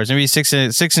 6 hours. Maybe six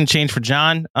and change for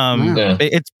John.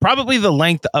 It's probably the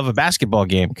length of a basketball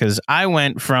game because I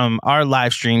went from our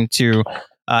live stream to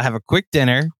have a quick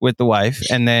dinner with the wife,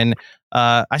 and then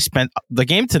I spent the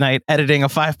game tonight editing a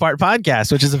 5-part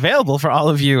podcast, which is available for all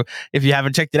of you if you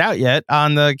haven't checked it out yet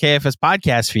on the KFS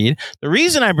podcast feed. The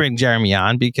reason I bring Jeremy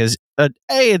on because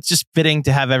it's just fitting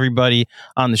to have everybody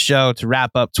on the show to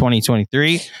wrap up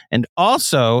 2023, and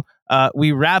also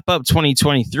we wrap up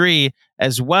 2023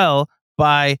 as well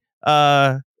by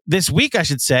this week, I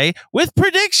should say, with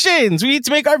predictions. We need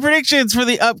to make our predictions for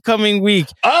the upcoming week.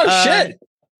 Oh shit!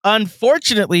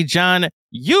 Unfortunately, John,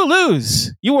 you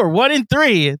lose. You were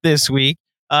 1-3 this week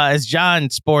as John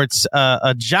sports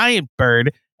a giant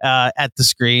bird at the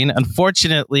screen.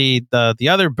 Unfortunately, the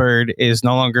other bird is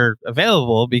no longer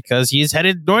available because he's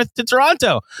headed north to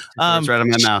Toronto. It's right in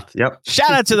my mouth. Yep.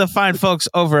 Shout out to the fine folks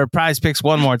over at Prize Picks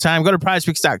one more time. Go to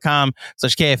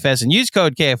prizepicks.com/KFS and use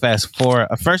code KFS for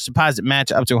a first deposit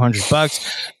match up to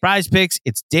 $100. Prize Picks,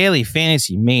 it's daily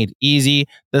fantasy made easy.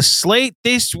 The slate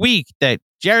this week that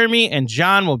Jeremy and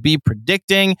John will be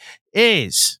predicting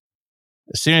is,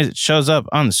 as soon as it shows up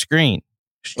on the screen.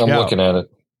 I'm looking at it.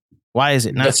 Why is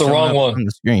it not? That's the wrong one on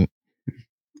the screen.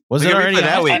 Was it already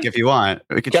that week? If you want,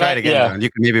 we could try it again. Yeah. You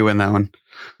can maybe win that one.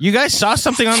 You guys saw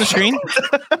something on the screen?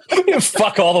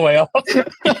 Fuck all the way up.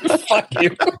 Fuck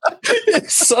you,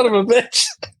 son of a bitch.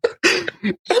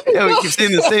 Yeah, we keep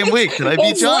seeing the same week. Did I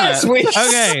beat you on that?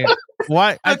 Okay.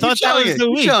 What? I thought that was the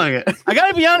week. I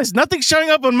gotta be honest. Nothing's showing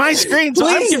up on my screen, so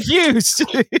I'm confused.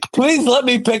 Please let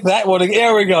me pick that one.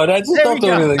 There we go. That's There we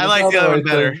go. I like the other one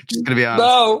better. Just gonna be honest.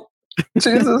 No,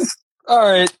 Jesus. All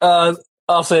right.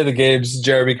 I'll say the games.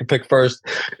 Jeremy can pick first.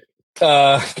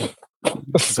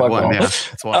 It's one, yeah.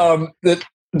 It's one.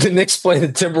 The Knicks play the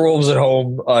Timberwolves at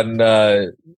home on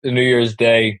New Year's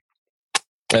Day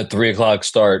at 3:00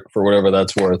 start for whatever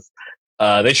that's worth.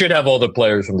 They should have all the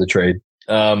players from the trade.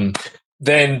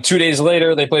 Then 2 days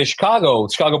later, they play Chicago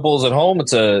Bulls at home.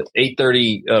 It's a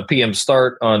 8:30 p.m.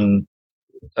 start on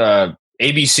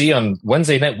ABC on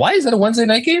Wednesday night. Why is that a Wednesday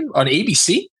night game on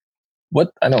ABC?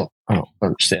 What? I don't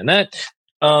understand that.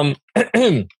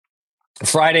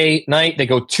 Friday night, they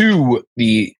go to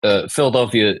the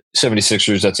Philadelphia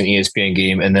 76ers. That's an ESPN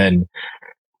game. And then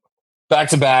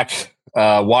back-to-back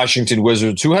Washington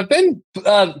Wizards, who have been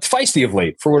feisty of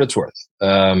late, for what it's worth.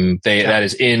 That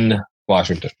is in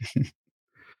Washington.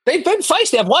 They've been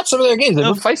feisty. I've watched some of their games. They've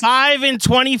been feisty.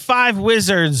 5-25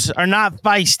 Wizards are not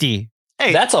feisty.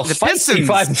 Hey, that's a the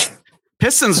feisty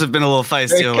Pistons have been a little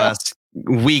feisty the last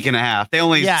week and a half. They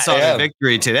only saw the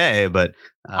victory today, but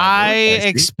I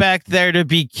expect there to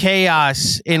be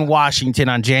chaos in Washington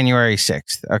on January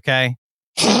 6th. Okay,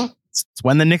 it's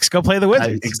when the Knicks go play the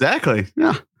Wizards. Exactly.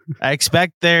 Yeah, I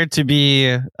expect there to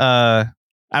be.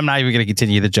 I'm not even going to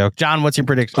continue the joke. John, what's your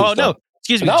prediction? No,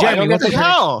 excuse me, no, Jeremy. What the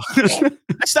hell?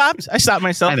 I stopped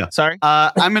myself. I know. Sorry.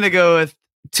 I'm going to go with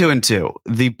 2-2.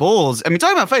 The Bulls. I mean,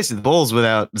 talking about feisty, the Bulls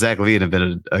without Zach LaVine have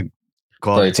been a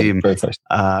quality team, or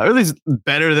at least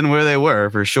better than where they were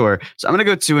for sure. So I'm going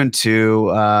to go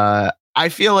 2-2. I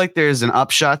feel like there's an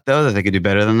upshot though that they could do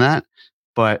better than that.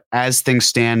 But as things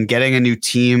stand, getting a new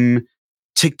team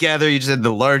together, you just had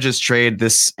the largest trade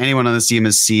anyone on this team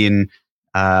has seen,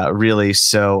 really.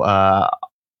 So I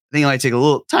think it might take a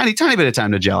little tiny bit of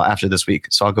time to gel after this week.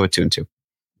 So I'll go with 2-2.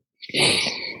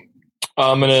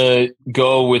 I'm gonna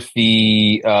go with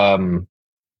the. I'm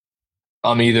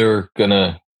either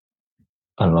gonna.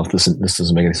 I don't know if this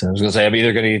doesn't make any sense. I was gonna say I'm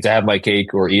either gonna need to have my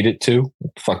cake or eat it too.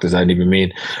 What the fuck does that even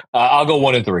mean? I'll go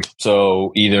 1-3.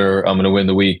 So either I'm gonna win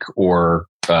the week or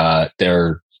I'm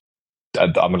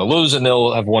gonna lose and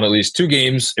they'll have won at least 2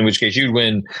 games. In which case you'd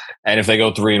win, and if they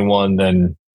go 3-1,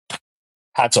 then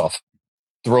hats off.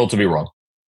 Thrilled to be wrong.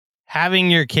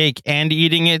 Having your cake and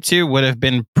eating it too would have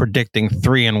been predicting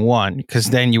 3-1 because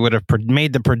then you would have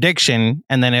made the prediction,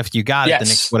 and then if you got it, the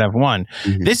Knicks would have won.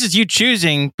 Mm-hmm. This is you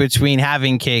choosing between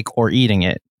having cake or eating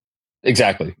it.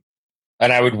 Exactly,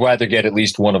 and I would rather get at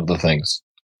least one of the things.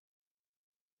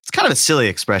 It's kind of a silly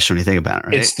expression when you think about it,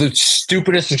 right? It's the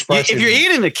stupidest expression. If you're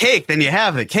eating the cake, then you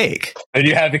have the cake. And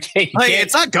you have the cake. Like,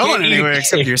 it's not going anywhere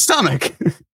except your stomach.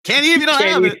 Can't eat if you don't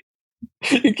have it.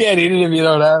 You can't eat it if you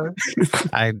don't have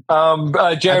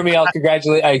it. Jeremy, I'll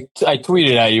congratulate. I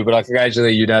tweeted at you, but I'll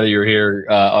congratulate you now that you're here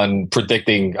on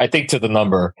predicting. I think to the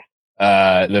number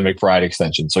the McBride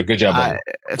extension. So good job.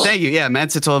 Thank you. Yeah,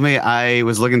 Mensa told me. I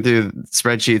was looking through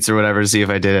spreadsheets or whatever to see if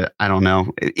I did it. I don't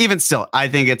know. Even still, I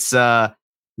think it's a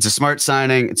smart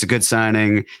signing. It's a good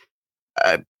signing.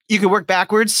 You can work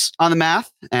backwards on the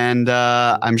math, and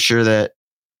I'm sure that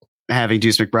having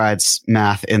Deuce McBride's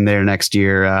math in there next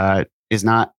year is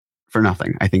not for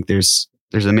nothing. I think there's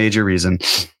a major reason.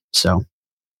 So,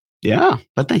 yeah,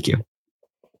 but thank you.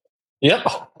 Yep.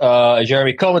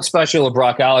 Jeremy Cohen special, a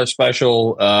Brock Aller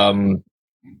special.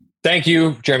 Thank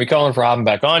you, Jeremy Cohen, for hopping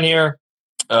back on here.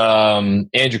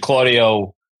 Andrew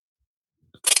Claudio,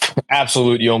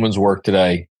 absolute yeoman's work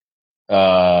today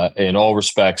in all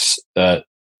respects.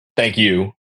 Thank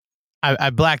you. I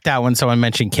blacked out when someone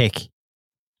mentioned cake.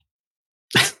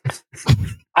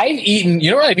 I've eaten.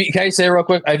 You know what I've eaten? Can I say it real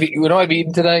quick? You know what I've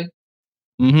eaten today?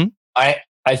 Mm-hmm.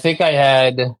 I think I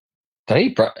had. Did I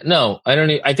eat? No, I don't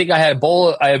eat. I think I had a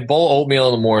bowl. I had a bowl of oatmeal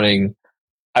in the morning.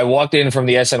 I walked in from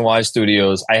the SNY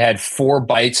studios. I had 4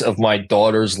 bites of my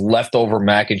daughter's leftover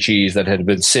mac and cheese that had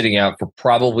been sitting out for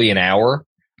probably an hour.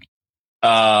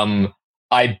 I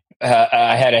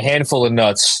had a handful of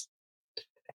nuts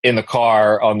in the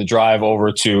car on the drive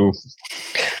over to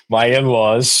my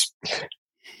in-laws.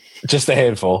 Just a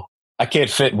handful. I can't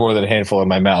fit more than a handful in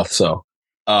my mouth. So,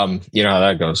 you know how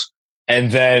that goes.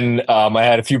 And then I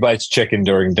had a few bites of chicken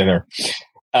during dinner.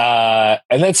 And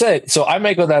that's it. So I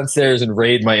might go downstairs and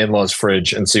raid my in-laws'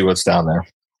 fridge and see what's down there.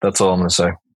 That's all I'm going to say.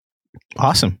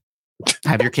 Awesome.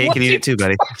 Have your cake and eat it too,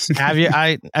 buddy.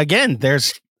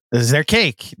 There's their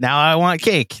cake. Now I want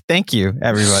cake. Thank you,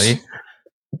 everybody.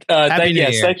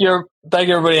 Thank you,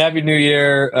 everybody. Happy New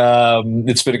Year.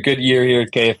 It's been a good year here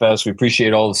at KFS. We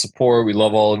appreciate all the support. We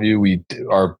love all of you. We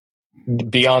are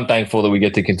beyond thankful that we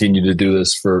get to continue to do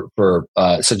this for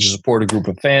such a supportive group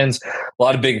of fans. A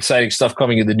lot of big, exciting stuff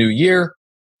coming in the new year.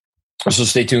 So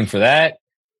stay tuned for that.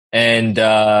 And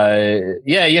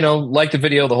like the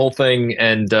video, the whole thing,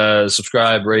 and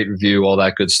subscribe, rate, review, all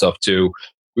that good stuff too.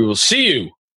 We will see you,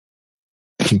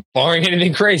 barring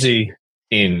anything crazy.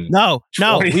 No,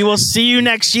 we will see you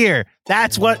next year.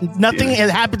 That's what nothing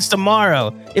happens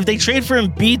tomorrow. If they trade for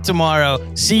Embiid tomorrow,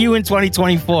 see you in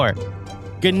 2024.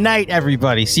 Good night,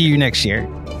 everybody. See you next year.